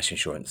 national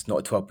insurance, not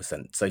a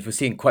 12%. So if you're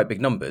seeing quite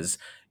big numbers,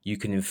 you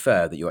can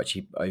infer that you're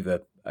actually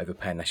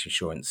overpaying national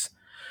insurance.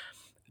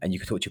 And you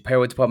can talk to your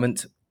payroll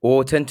department, or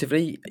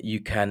alternatively,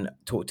 you can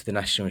talk to the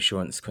National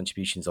Insurance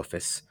Contributions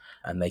Office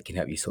and they can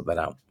help you sort that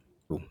out.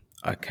 Cool.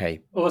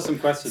 Okay. Awesome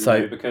question,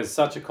 though, because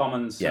such a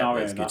common scenario. Yeah,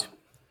 that's good.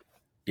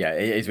 Yeah,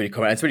 it is really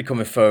common. It's really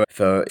common for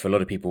a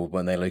lot of people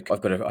when they look.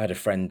 I had a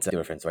friend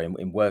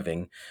in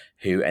Worthing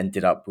who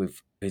ended up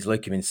with his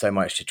locum so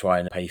much to try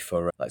and pay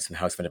for like some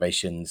house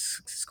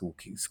renovations,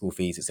 school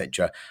fees,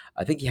 etc.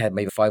 I think he had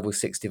maybe 5 or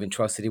 6 different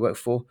trusts that he worked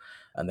for,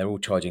 and they're all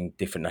charging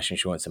different national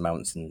insurance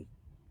amounts, and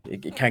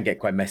it can get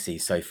quite messy.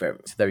 So it's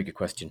a very good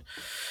question.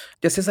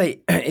 Just to say,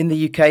 in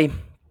the UK,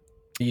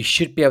 you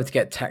should be able to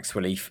get tax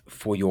relief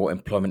for your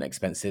employment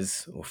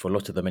expenses, or for a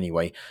lot of them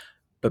anyway.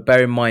 But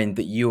bear in mind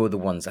that you're the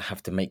ones that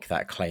have to make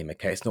that claim,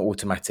 okay? It's not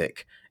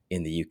automatic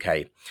in the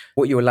UK.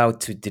 What you're allowed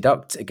to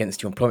deduct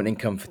against your employment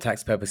income for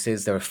tax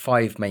purposes, there are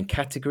 5 main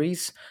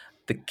categories.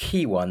 The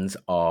key ones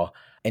are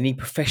any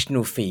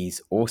professional fees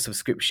or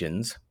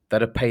subscriptions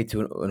that are paid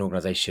to an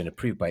organisation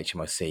approved by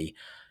HMRC.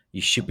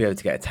 You should be able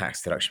to get a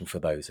tax deduction for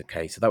those,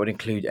 okay? So that would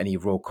include any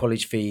Royal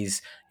College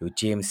fees, your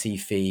GMC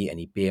fee,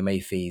 any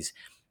BMA fees,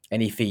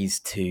 any fees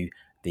to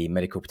the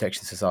Medical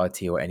Protection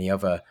Society or any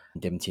other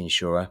indemnity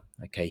insurer,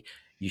 okay?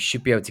 You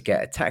should be able to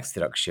get a tax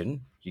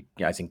deduction,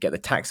 as in get the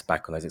tax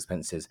back on those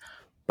expenses,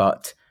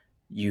 but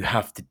you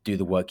have to do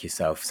the work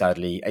yourself.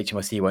 Sadly,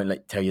 HMRC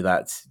won't tell you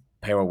that,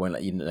 payroll won't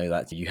let you know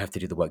that. You have to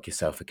do the work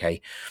yourself,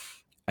 okay?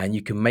 And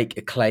you can make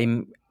a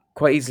claim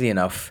quite easily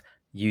enough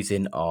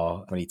using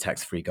our money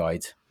tax-free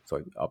guide.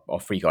 Sorry, our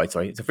free guide.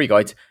 Sorry, it's a free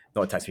guide,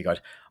 not a tax-free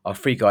guide. Our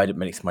free guide at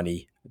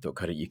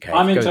medicsmoney.co.uk.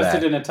 I'm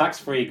interested in a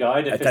tax-free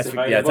guide if it's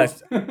available.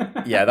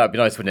 Yeah, that'd be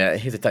nice, wouldn't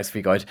it? Here's a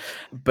tax-free guide.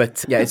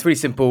 But yeah, it's really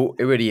simple.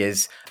 It really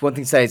is. One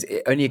thing to say is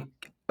it only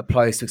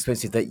applies to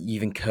expenses that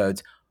you've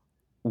incurred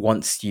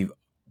once you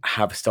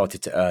have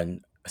started to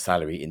earn a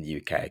salary in the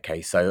UK.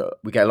 Okay, so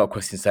we get a lot of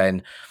questions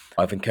saying,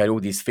 I've incurred all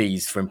these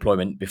fees for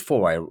employment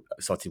before I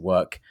started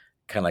work.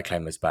 Can I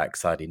claim those back?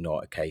 Sadly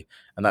not, okay.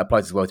 And that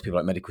applies as well to people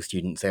like medical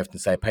students. They often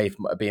say, I paid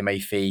for a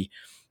BMA fee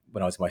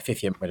when I was in my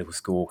 5th year of medical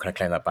school. Can I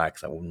claim that back?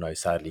 It's like, well, no,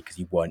 sadly, because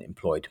you weren't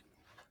employed.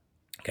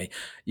 Okay.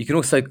 You can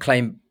also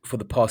claim for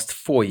the past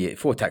 4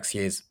 tax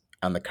years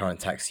and the current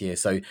tax year.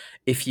 So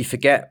if you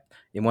forget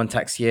in one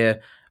tax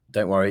year,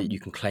 don't worry, you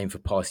can claim for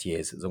past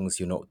years as long as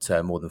you're not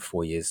more than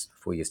 4 years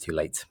too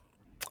late.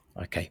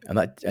 Okay.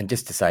 And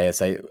just to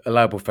say,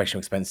 allowable professional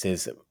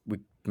expenses, we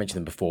mentioned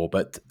them before,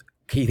 but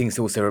key things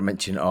to also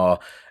mention are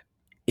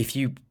if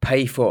you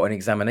pay for an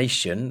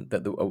examination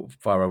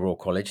via a Royal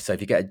College, so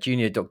if you get a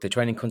junior doctor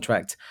training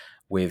contract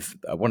with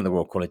one of the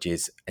Royal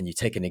Colleges and you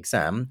take an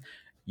exam,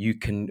 you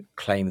can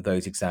claim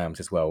those exams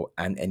as well,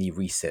 and any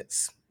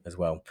resits as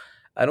well.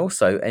 And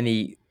also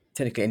any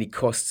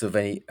costs of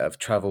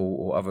travel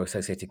or other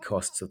associated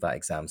costs of that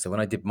exam. So when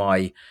I did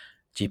my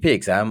GP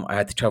exam, I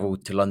had to travel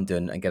to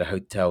London and get a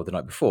hotel the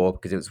night before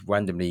because it was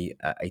randomly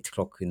at 8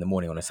 o'clock in the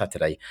morning on a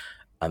Saturday,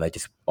 and there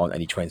just aren't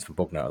any trains from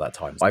Bognor at that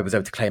time. I was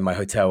able to claim my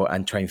hotel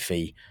and train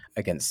fee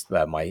against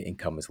my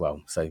income as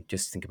well. So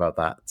just think about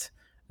that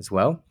as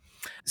well.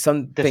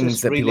 Some This things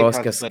is that people really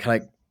ask us,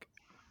 helpful.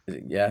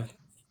 yeah,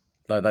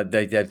 no,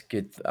 they're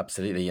good,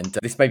 absolutely. And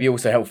this may be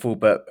also helpful,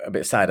 but a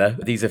bit sadder.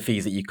 These are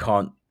fees that you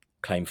can't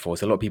claim for.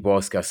 So a lot of people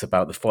ask us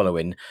about the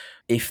following: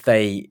 if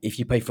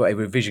you pay for a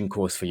revision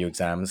course for your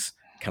exams,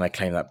 can I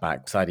claim that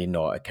back? Sadly,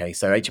 not. Okay,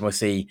 so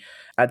HMRC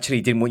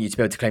actually didn't want you to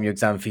be able to claim your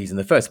exam fees in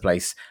the first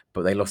place,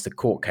 but they lost a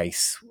court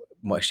case,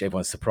 much to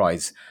everyone's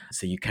surprise.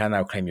 So you can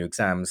now claim your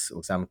exams or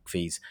exam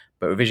fees,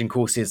 but revision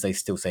courses they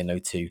still say no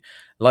to.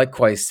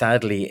 Likewise,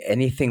 sadly,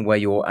 anything where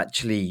you're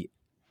actually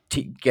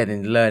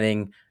getting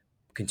learning,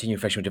 continuing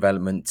professional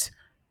development,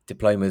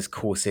 diplomas,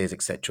 courses,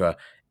 etc.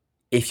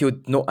 If you're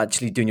not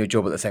actually doing your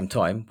job at the same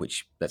time,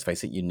 which let's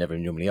face it, you never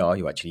normally are,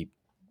 you're actually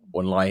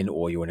online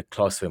or you're in a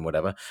classroom,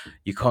 whatever,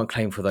 you can't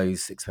claim for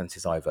those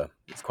expenses either.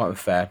 It's quite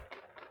unfair.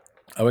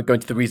 I won't go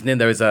into the reasoning.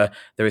 There is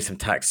some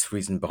tax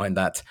reason behind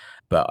that,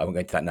 but I won't go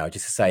into that now.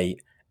 Just to say,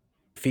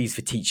 fees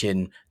for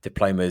teaching,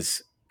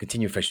 diplomas,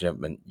 continuing professional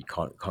development, you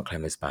can't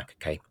claim those back.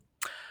 Okay.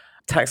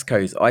 Tax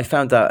codes. I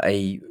found out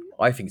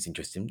I think it's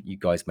interesting. You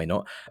guys may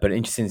not, but an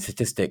interesting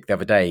statistic the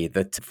other day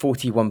that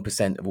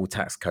 41% of all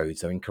tax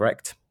codes are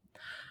incorrect.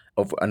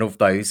 Of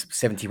those,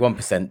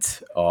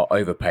 71% are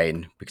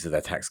overpaying because of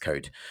their tax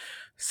code.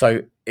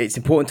 So it's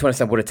important to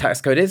understand what a tax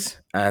code is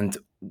and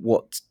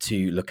what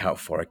to look out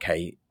for.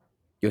 Okay,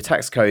 your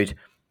tax code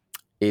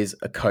is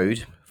a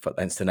code,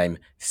 hence the name,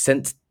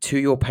 sent to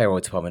your payroll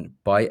department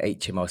by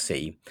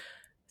HMRC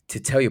to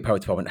tell your payroll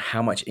department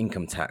how much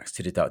income tax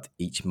to deduct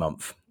each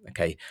month.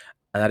 Okay.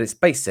 And at its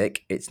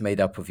basic, it's made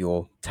up of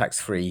your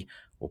tax-free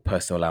or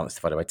personal allowance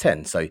divided by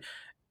 10. So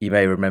you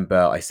may remember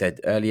I said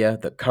earlier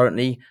that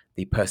currently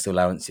the personal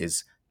allowance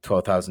is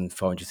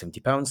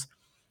 £12,470.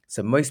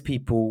 So most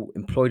people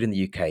employed in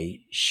the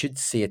UK should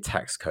see a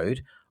tax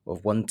code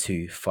of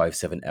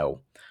 1257L.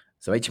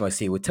 So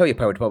HMRC will tell your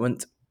payroll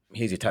department,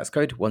 here's your tax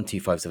code,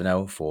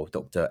 1257L for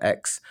Dr.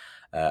 X,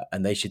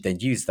 and they should then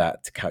use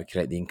that to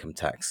calculate the income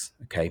tax.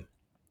 Okay.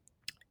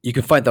 You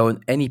can find that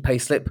on any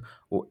payslip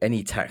or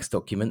any tax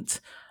document.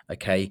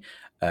 Okay.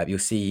 You'll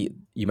see,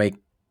 you may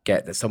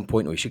get at some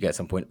point, or you should get at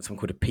some point, something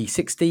called a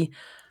P60.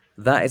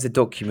 That is a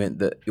document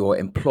that your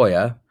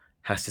employer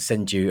has to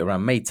send you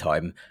around May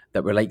time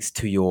that relates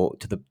to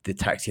the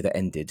tax year that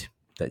ended,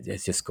 that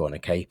has just gone.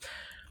 Okay.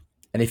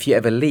 And if you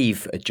ever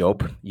leave a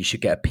job, you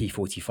should get a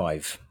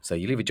P45. So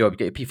you leave a job, you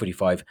get your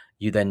P45,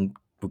 you then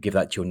will give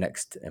that to your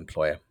next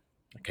employer.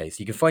 Okay, so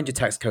you can find your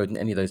tax code in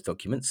any of those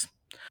documents.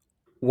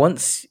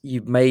 Once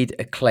you've made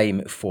a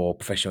claim for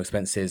professional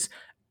expenses,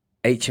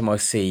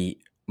 HMRC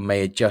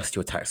may adjust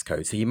your tax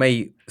code. So you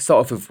may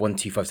start off with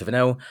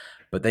 1257L,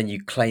 but then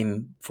you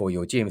claim for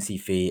your GMC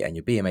fee and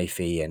your BMA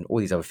fee and all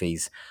these other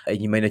fees,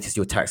 and you may notice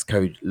your tax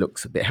code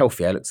looks a bit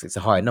healthier, it's a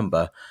higher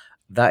number.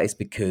 That is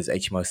because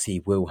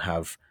HMRC will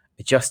have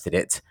adjusted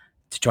it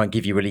to try and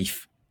give you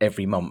relief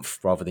every month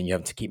rather than you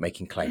having to keep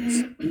making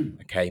claims.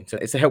 Okay, so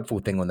it's a helpful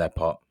thing on their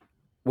part.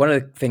 One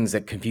of the things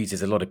that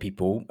confuses a lot of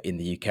people in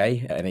the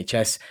UK at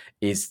NHS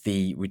is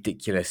the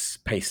ridiculous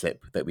payslip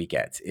that we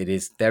get. It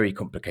is very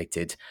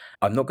complicated.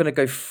 I'm not going to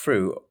go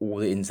through all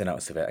the ins and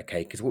outs of it, okay?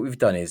 Because what we've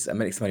done is at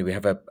Medics Money, we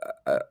have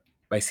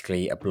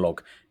basically a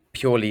blog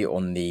purely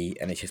on the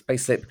NHS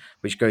payslip,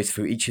 which goes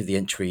through each of the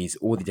entries,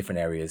 all the different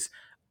areas,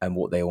 and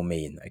what they all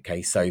mean.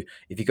 Okay, so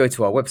if you go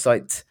to our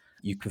website,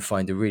 you can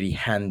find a really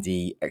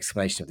handy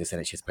explanation of this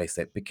NHS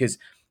payslip because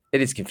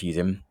it is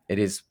confusing. It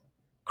is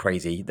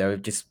crazy. There are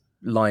just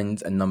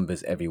lines and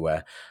numbers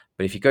everywhere.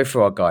 But if you go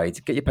through our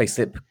guide, get your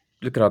payslip,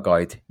 look at our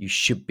guide, you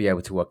should be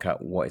able to work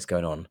out what is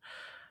going on.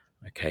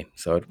 Okay,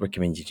 so I'd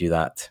recommend you do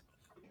that.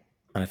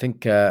 And I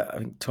think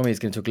Tommy is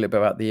going to talk a little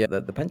bit about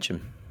the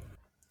pension.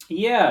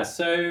 Yeah,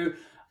 so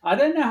I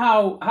don't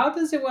know how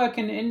does it work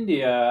in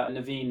India,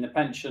 Naveen, the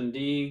pension?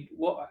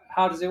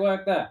 How does it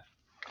work there?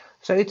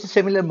 So it's a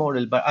similar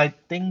model, but I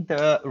think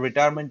the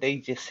retirement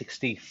age is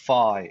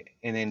 65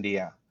 in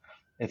India,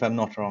 if I'm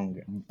not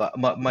wrong. But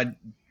my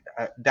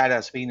dad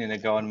has been in the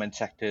government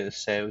sector,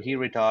 so he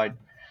retired.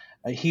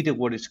 He did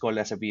what is called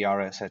as a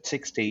VRS at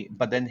 60,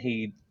 but then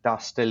he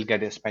does still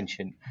get his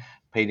pension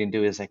paid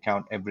into his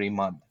account every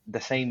month, the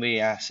same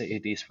way as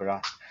it is for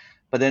us.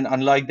 But then,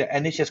 unlike the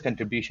NHS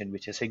contribution,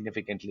 which is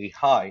significantly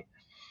high,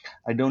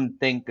 I don't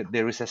think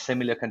there is a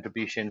similar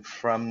contribution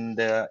from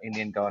the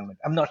Indian government.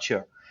 I'm not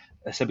sure.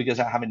 So, because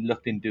I haven't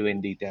looked into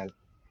in detail.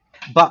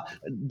 But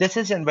this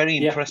is a very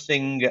Yeah.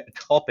 interesting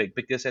topic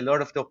because a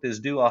lot of doctors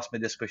do ask me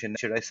this question: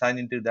 should I sign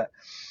into the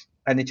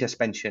NHS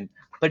pension,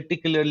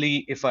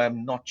 particularly if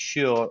I'm not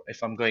sure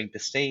if I'm going to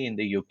stay in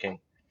the UK?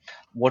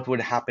 What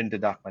would happen to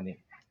that money?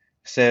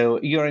 So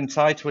your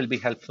insights will be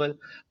helpful.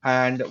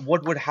 And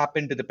what would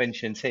happen to the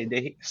pension? Say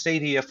they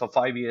stayed here for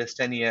 5 years,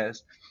 10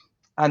 years.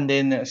 and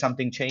then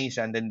something changed,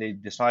 and then they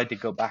decide to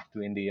go back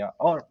to India.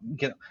 Or,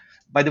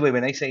 by the way,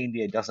 when I say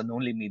India, it doesn't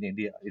only mean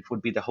India; it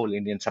would be the whole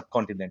Indian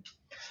subcontinent.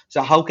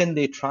 So, how can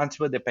they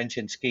transfer the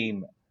pension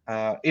scheme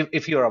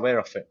if you're aware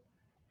of it?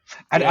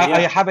 And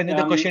I have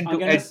another question I'm to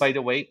gonna. Ed, by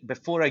the way,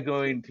 before I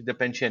go into the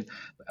pension,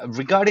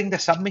 regarding the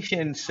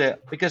submissions,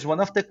 because one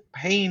of the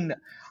pain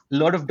a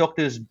lot of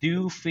doctors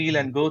do feel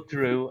and go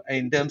through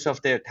in terms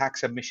of their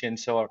tax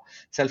submissions or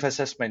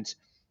self-assessments,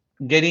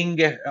 getting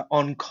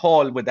on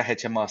call with the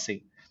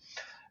HMRC.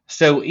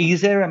 So, is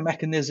there a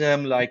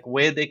mechanism like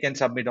where they can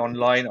submit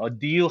online, or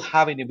do you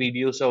have any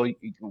videos? Or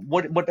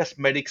what does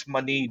Medic's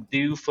Money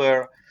do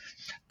for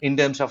in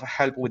terms of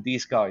help with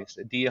these guys?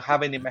 Do you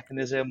have any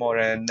mechanism or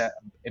a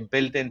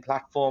built-in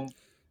platform?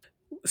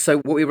 So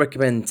what we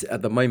recommend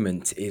at the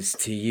moment is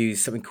to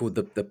use something called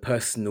the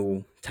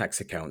personal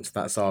tax account.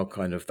 That's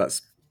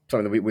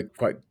something that we're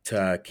quite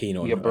keen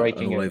on You're and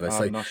breaking all it. over.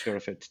 So I'm not sure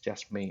if it's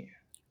just me.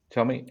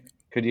 Tommy,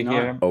 could you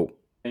hear No. him? oh,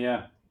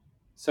 Yeah.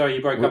 Sorry,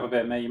 you broke we- up a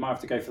bit, mate. You might have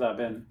to go for that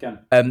bit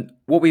again.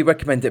 what we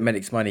recommend at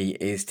Medic's Money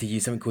is to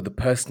use something called the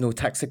personal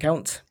tax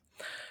account.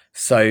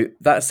 So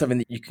that's something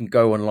that you can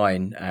go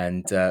online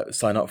and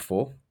sign up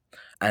for.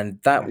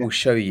 And that will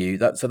show you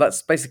that. So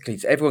that's basically,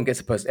 so everyone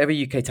gets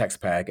every UK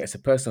taxpayer gets a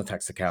personal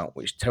tax account,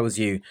 which tells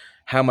you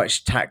how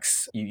much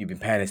tax you've been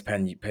paying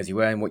as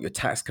you earn, what your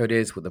tax code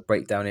is, what the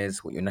breakdown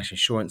is, what your national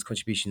insurance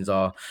contributions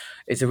are.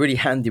 It's a really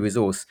handy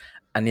resource.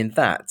 And in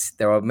that,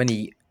 there are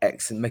many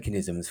excellent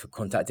mechanisms for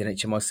contacting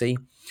HMRC.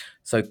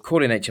 So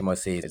calling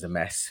HMRC is a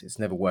mess. It's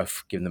never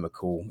worth giving them a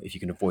call if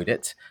you can avoid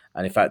it.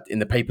 And in fact, in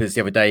the papers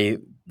the other day,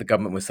 the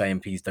government was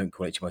saying, please don't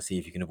call HMRC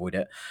if you can avoid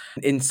it.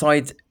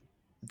 Inside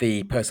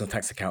the personal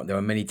tax account, there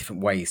are many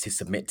different ways to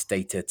submit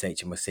data to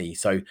HMRC.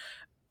 So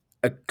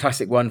a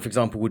classic one, for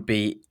example, would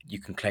be you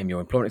can claim your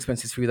employment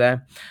expenses through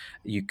there.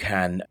 You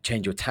can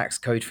change your tax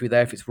code through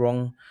there if it's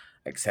wrong,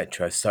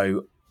 etc.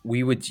 So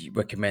we would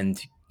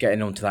recommend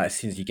getting onto that as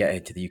soon as you get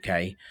here to the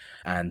UK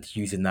and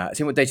using that,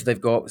 seeing what data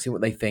they've got, see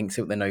what they think,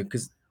 see what they know.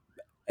 Because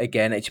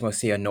again,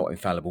 HMRC are not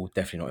infallible,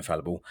 definitely not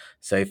infallible.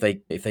 So if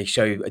they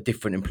show a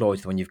different employer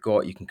to the one you've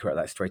got, you can correct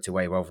that straight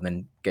away rather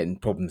than getting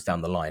problems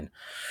down the line.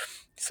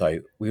 So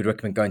we would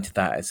recommend going to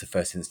that as the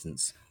first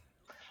instance.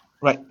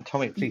 Right,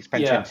 Tommy, please, Yeah.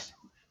 pensions.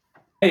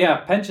 Yeah,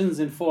 pensions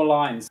in 4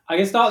 lines. I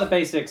can start the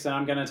basics, and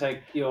I'm going to take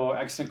your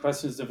excellent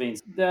questions,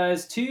 Naveen.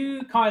 There's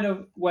 2 kind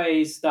of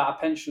ways that a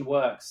pension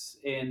works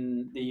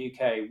in the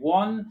UK.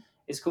 One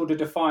is called a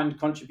defined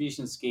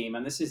contribution scheme,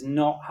 and this is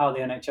not how the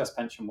NHS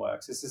pension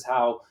works. This is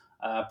how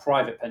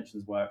private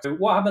pensions work. So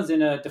what happens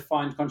in a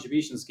defined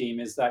contribution scheme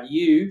is that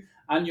you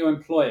and your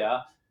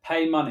employer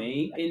pay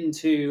money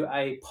into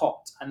a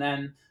pot, and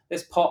then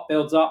this pot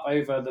builds up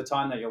over the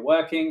time that you're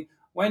working.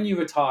 When you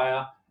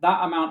retire,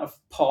 that amount of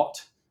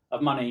pot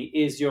of money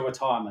is your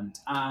retirement.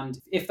 And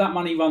if that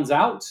money runs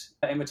out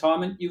in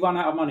retirement, you run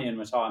out of money in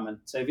retirement.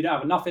 So if you don't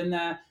have enough in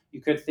there,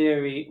 you could, in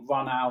theory,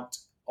 run out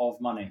of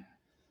money.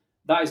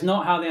 That is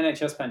not how the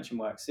NHS pension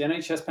works. The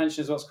NHS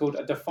pension is what's called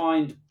a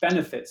defined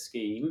benefit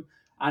scheme,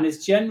 and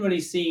is generally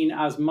seen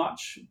as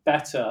much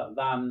better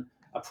than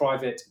a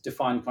private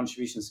defined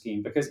contribution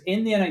scheme, because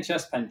in the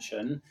NHS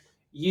pension,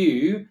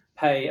 you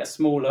pay a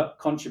smaller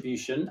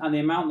contribution, and the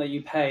amount that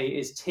you pay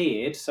is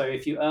tiered. So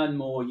if you earn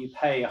more, you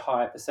pay a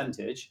higher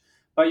percentage.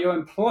 But your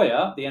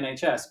employer, the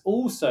NHS,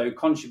 also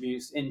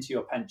contributes into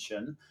your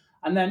pension.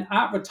 And then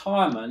at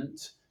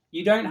retirement,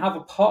 you don't have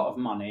a pot of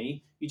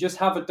money, you just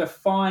have a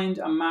defined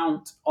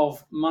amount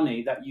of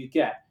money that you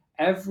get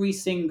every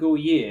single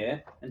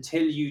year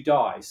until you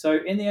die. So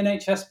in the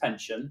NHS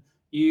pension,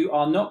 you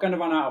are not going to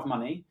run out of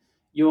money.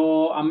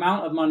 Your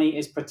amount of money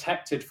is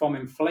protected from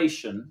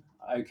inflation,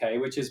 okay,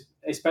 which is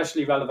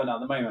especially relevant at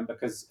the moment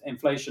because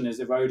inflation is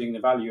eroding the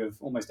value of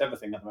almost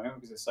everything at the moment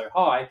because it's so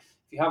high.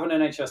 If you have an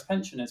NHS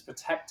pension, it's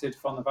protected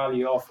from the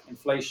value of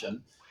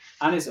inflation.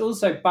 And it's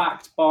also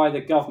backed by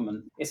the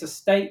government. It's a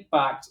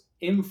state-backed,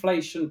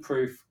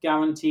 inflation-proof,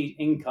 guaranteed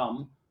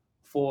income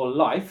for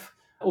life.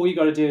 All you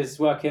got to do is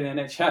work in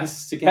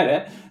NHS to get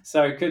it.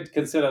 So could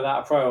consider that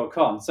a pro or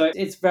con. So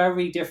it's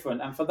very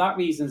different. And for that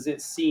reason,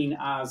 it's seen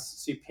as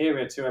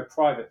superior to a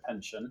private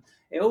pension.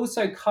 It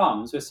also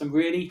comes with some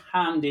really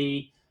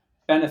handy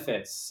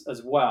benefits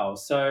as well.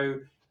 So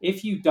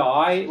if you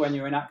die when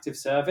you're in active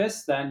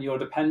service, then your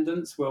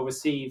dependents will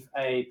receive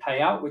a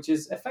payout, which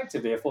is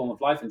effectively a form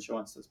of life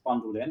insurance that's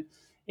bundled in.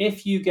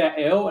 If you get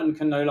ill and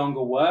can no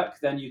longer work,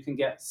 then you can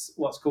get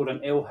what's called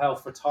an ill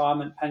health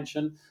retirement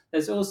pension.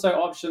 There's also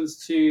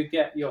options to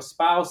get your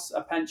spouse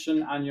a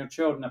pension and your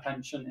children a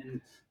pension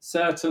in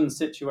certain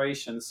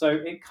situations. So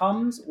it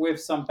comes with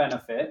some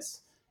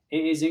benefits.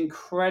 It is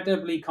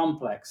incredibly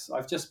complex.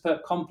 I've just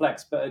put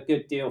complex, but a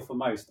good deal for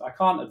most. I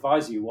can't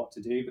advise you what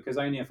to do because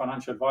only a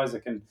financial advisor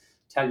can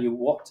tell you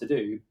what to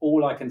do.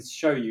 All I can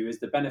show you is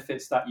the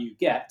benefits that you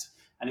get.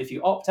 And if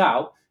you opt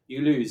out,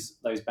 you lose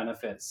those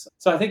benefits.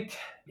 So I think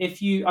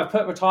I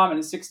put retirement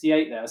at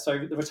 68 there.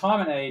 So the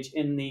retirement age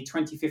in the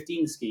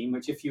 2015 scheme,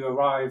 which if you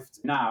arrived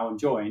now and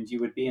joined, you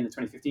would be in the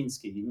 2015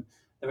 scheme.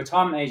 the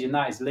retirement age in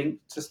that is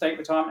linked to state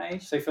retirement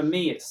age. So for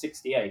me, it's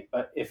 68,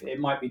 but if it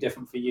might be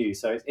different for you.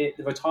 So the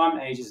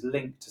retirement age is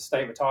linked to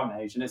state retirement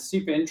age. And it's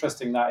super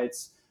interesting that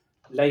it's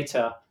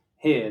later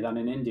here than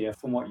in India,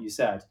 from what you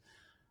said.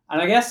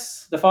 And I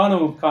guess the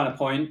final kind of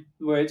point,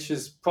 which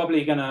is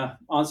probably going to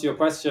answer your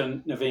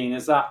question, Naveen,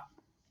 is that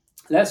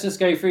let's just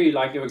go through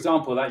like your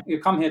example that you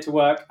come here to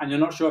work and you're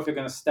not sure if you're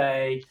going to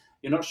stay,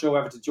 you're not sure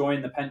whether to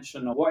join the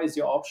pension or what is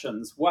your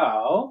options.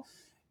 Well,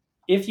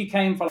 if you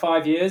came for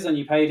 5 years and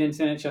you paid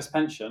into NHS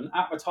pension,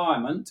 at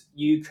retirement,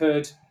 you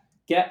could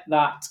get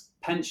that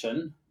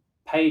pension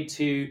paid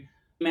to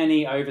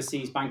many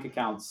overseas bank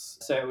accounts.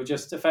 So it would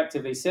just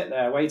effectively sit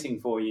there waiting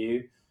for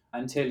you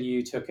until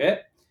you took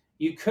it.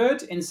 You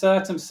could, in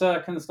certain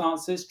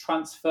circumstances,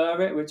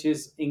 transfer it, which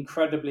is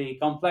incredibly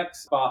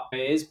complex, but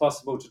it is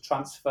possible to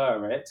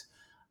transfer it.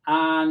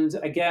 And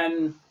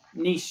again,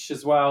 niche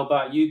as well,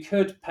 but you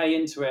could pay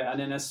into it,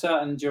 and in a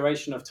certain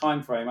duration of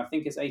time frame, I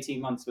think it's 18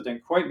 months, but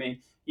don't quote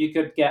me, you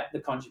could get the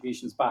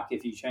contributions back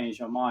if you change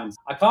your mind.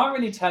 I can't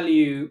really tell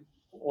you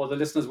or the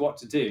listeners what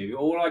to do.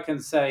 All I can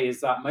say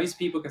is that most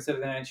people consider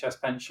the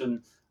NHS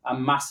pension a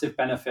massive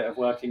benefit of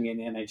working in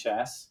the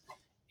NHS.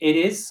 It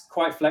is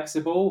quite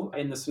flexible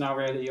in the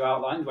scenario that you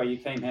outlined, where you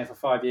came here for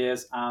 5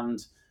 years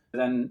and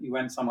then you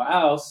went somewhere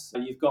else.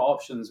 You've got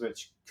options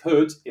which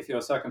could, if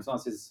your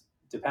circumstances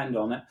depend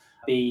on it,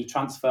 be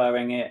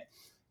transferring it,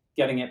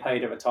 getting it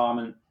paid at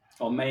retirement,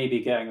 or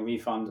maybe getting a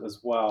refund as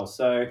well.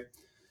 So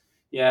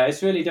yeah,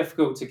 it's really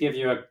difficult to give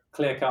you a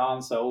clear-cut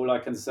answer. All I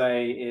can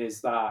say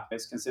is that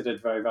it's considered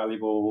a very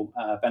valuable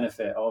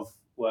benefit of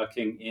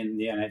working in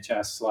the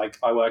NHS. Like,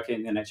 I work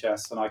in the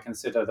NHS and I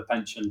consider the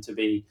pension to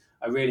be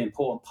a really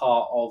important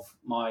part of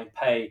my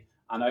pay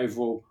and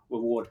overall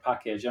reward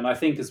package. And I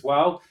think as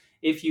well,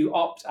 if you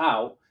opt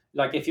out,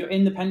 like if you're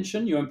in the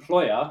pension, your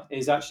employer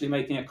is actually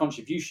making a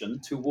contribution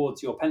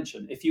towards your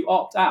pension. If you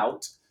opt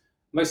out,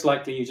 most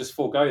likely you just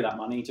forego that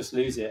money, just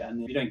lose it,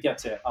 and you don't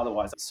get it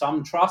otherwise.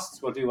 Some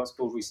trusts will do what's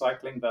called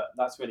recycling, but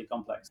that's really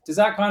complex. Does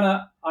that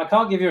I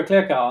can't give you a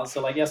clear-cut answer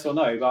like yes or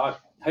no,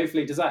 but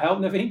hopefully, does that help,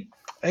 Naveen?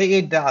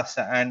 It does,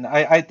 and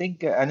I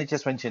think, and it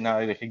just mentioned,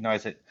 I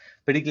recognize it,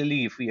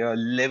 particularly if we are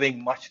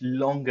living much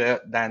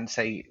longer than,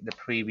 say, the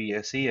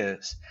previous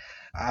years.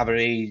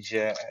 Average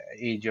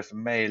age of a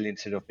male,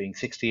 instead of being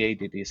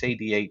 68, it is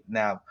 88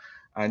 now.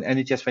 And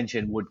NHS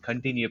pension would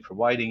continue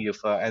providing you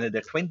for another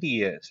 20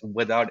 years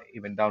without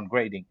even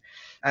downgrading.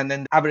 And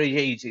then the average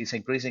age is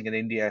increasing in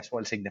India as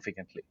well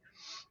significantly.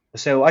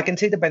 So I can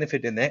see the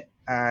benefit in it.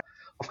 And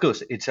of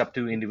course, it's up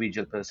to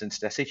individual person's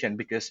decision,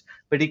 because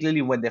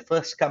particularly when they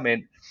first come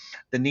in,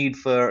 the need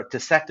for to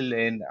settle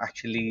in,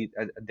 actually,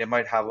 they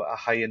might have a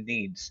higher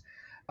needs.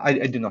 I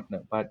do not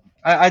know, but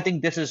I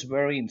think this is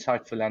very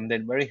insightful and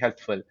then very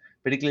helpful.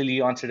 Particularly,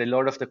 you answered a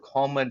lot of the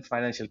common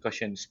financial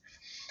questions,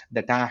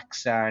 the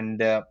tax,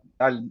 and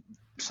I'll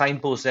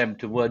signpost them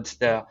towards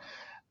the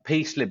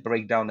payslip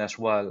breakdown as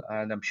well,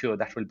 and I'm sure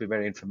that will be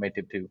very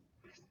informative too.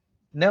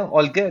 No,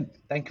 all good.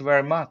 Thank you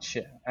very much.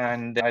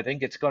 And I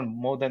think it's gone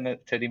more than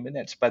 30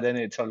 minutes, but then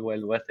it's all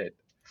well worth it.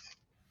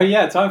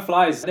 Yeah, time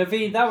flies.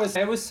 Naveed,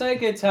 it was so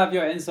good to have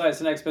your insights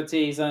and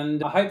expertise,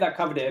 and I hope that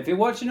covered it. If you're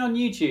watching on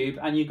YouTube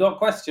and you've got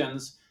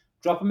questions,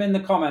 drop them in the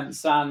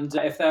comments, and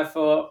if they're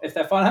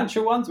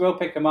financial ones, we'll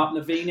pick them up.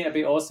 Naveen, it'd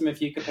be awesome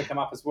if you could pick them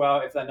up as well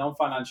if they're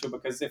non-financial,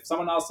 because if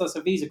someone asks us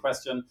a visa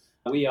question,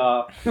 we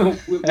got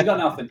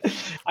nothing.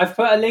 I've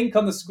put a link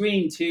on the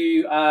screen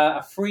to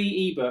a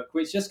free ebook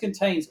which just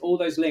contains all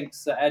those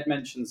links that Ed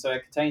mentioned. So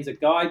it contains a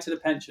guide to the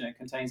pension, it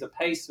contains a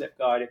payslip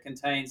guide, it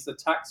contains the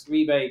tax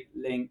rebate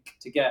link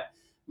to get,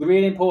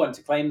 really important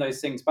to claim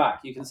those things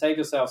back. You can save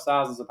yourself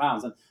thousands of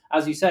pounds. And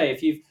as you say,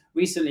 if you've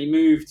recently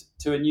moved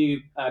to a new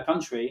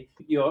country,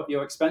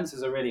 your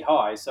expenses are really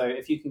high. So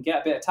if you can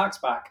get a bit of tax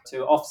back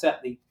to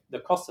offset the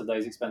cost of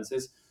those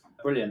expenses,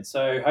 brilliant.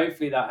 So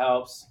hopefully that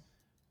helps.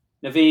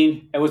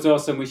 Naveen, it was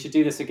awesome. We should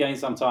do this again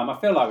sometime. I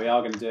feel like we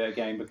are going to do it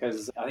again,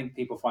 because I think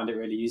people find it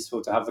really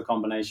useful to have the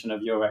combination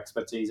of your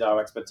expertise,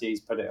 our expertise,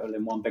 put it all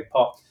in one big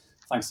pot.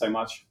 Thanks so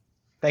much.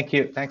 Thank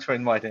you. Thanks for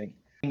inviting,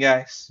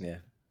 guys. Yeah.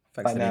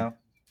 Thanks, Bye now.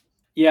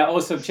 Yeah,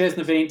 awesome. Cheers,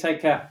 Naveen.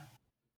 Take care.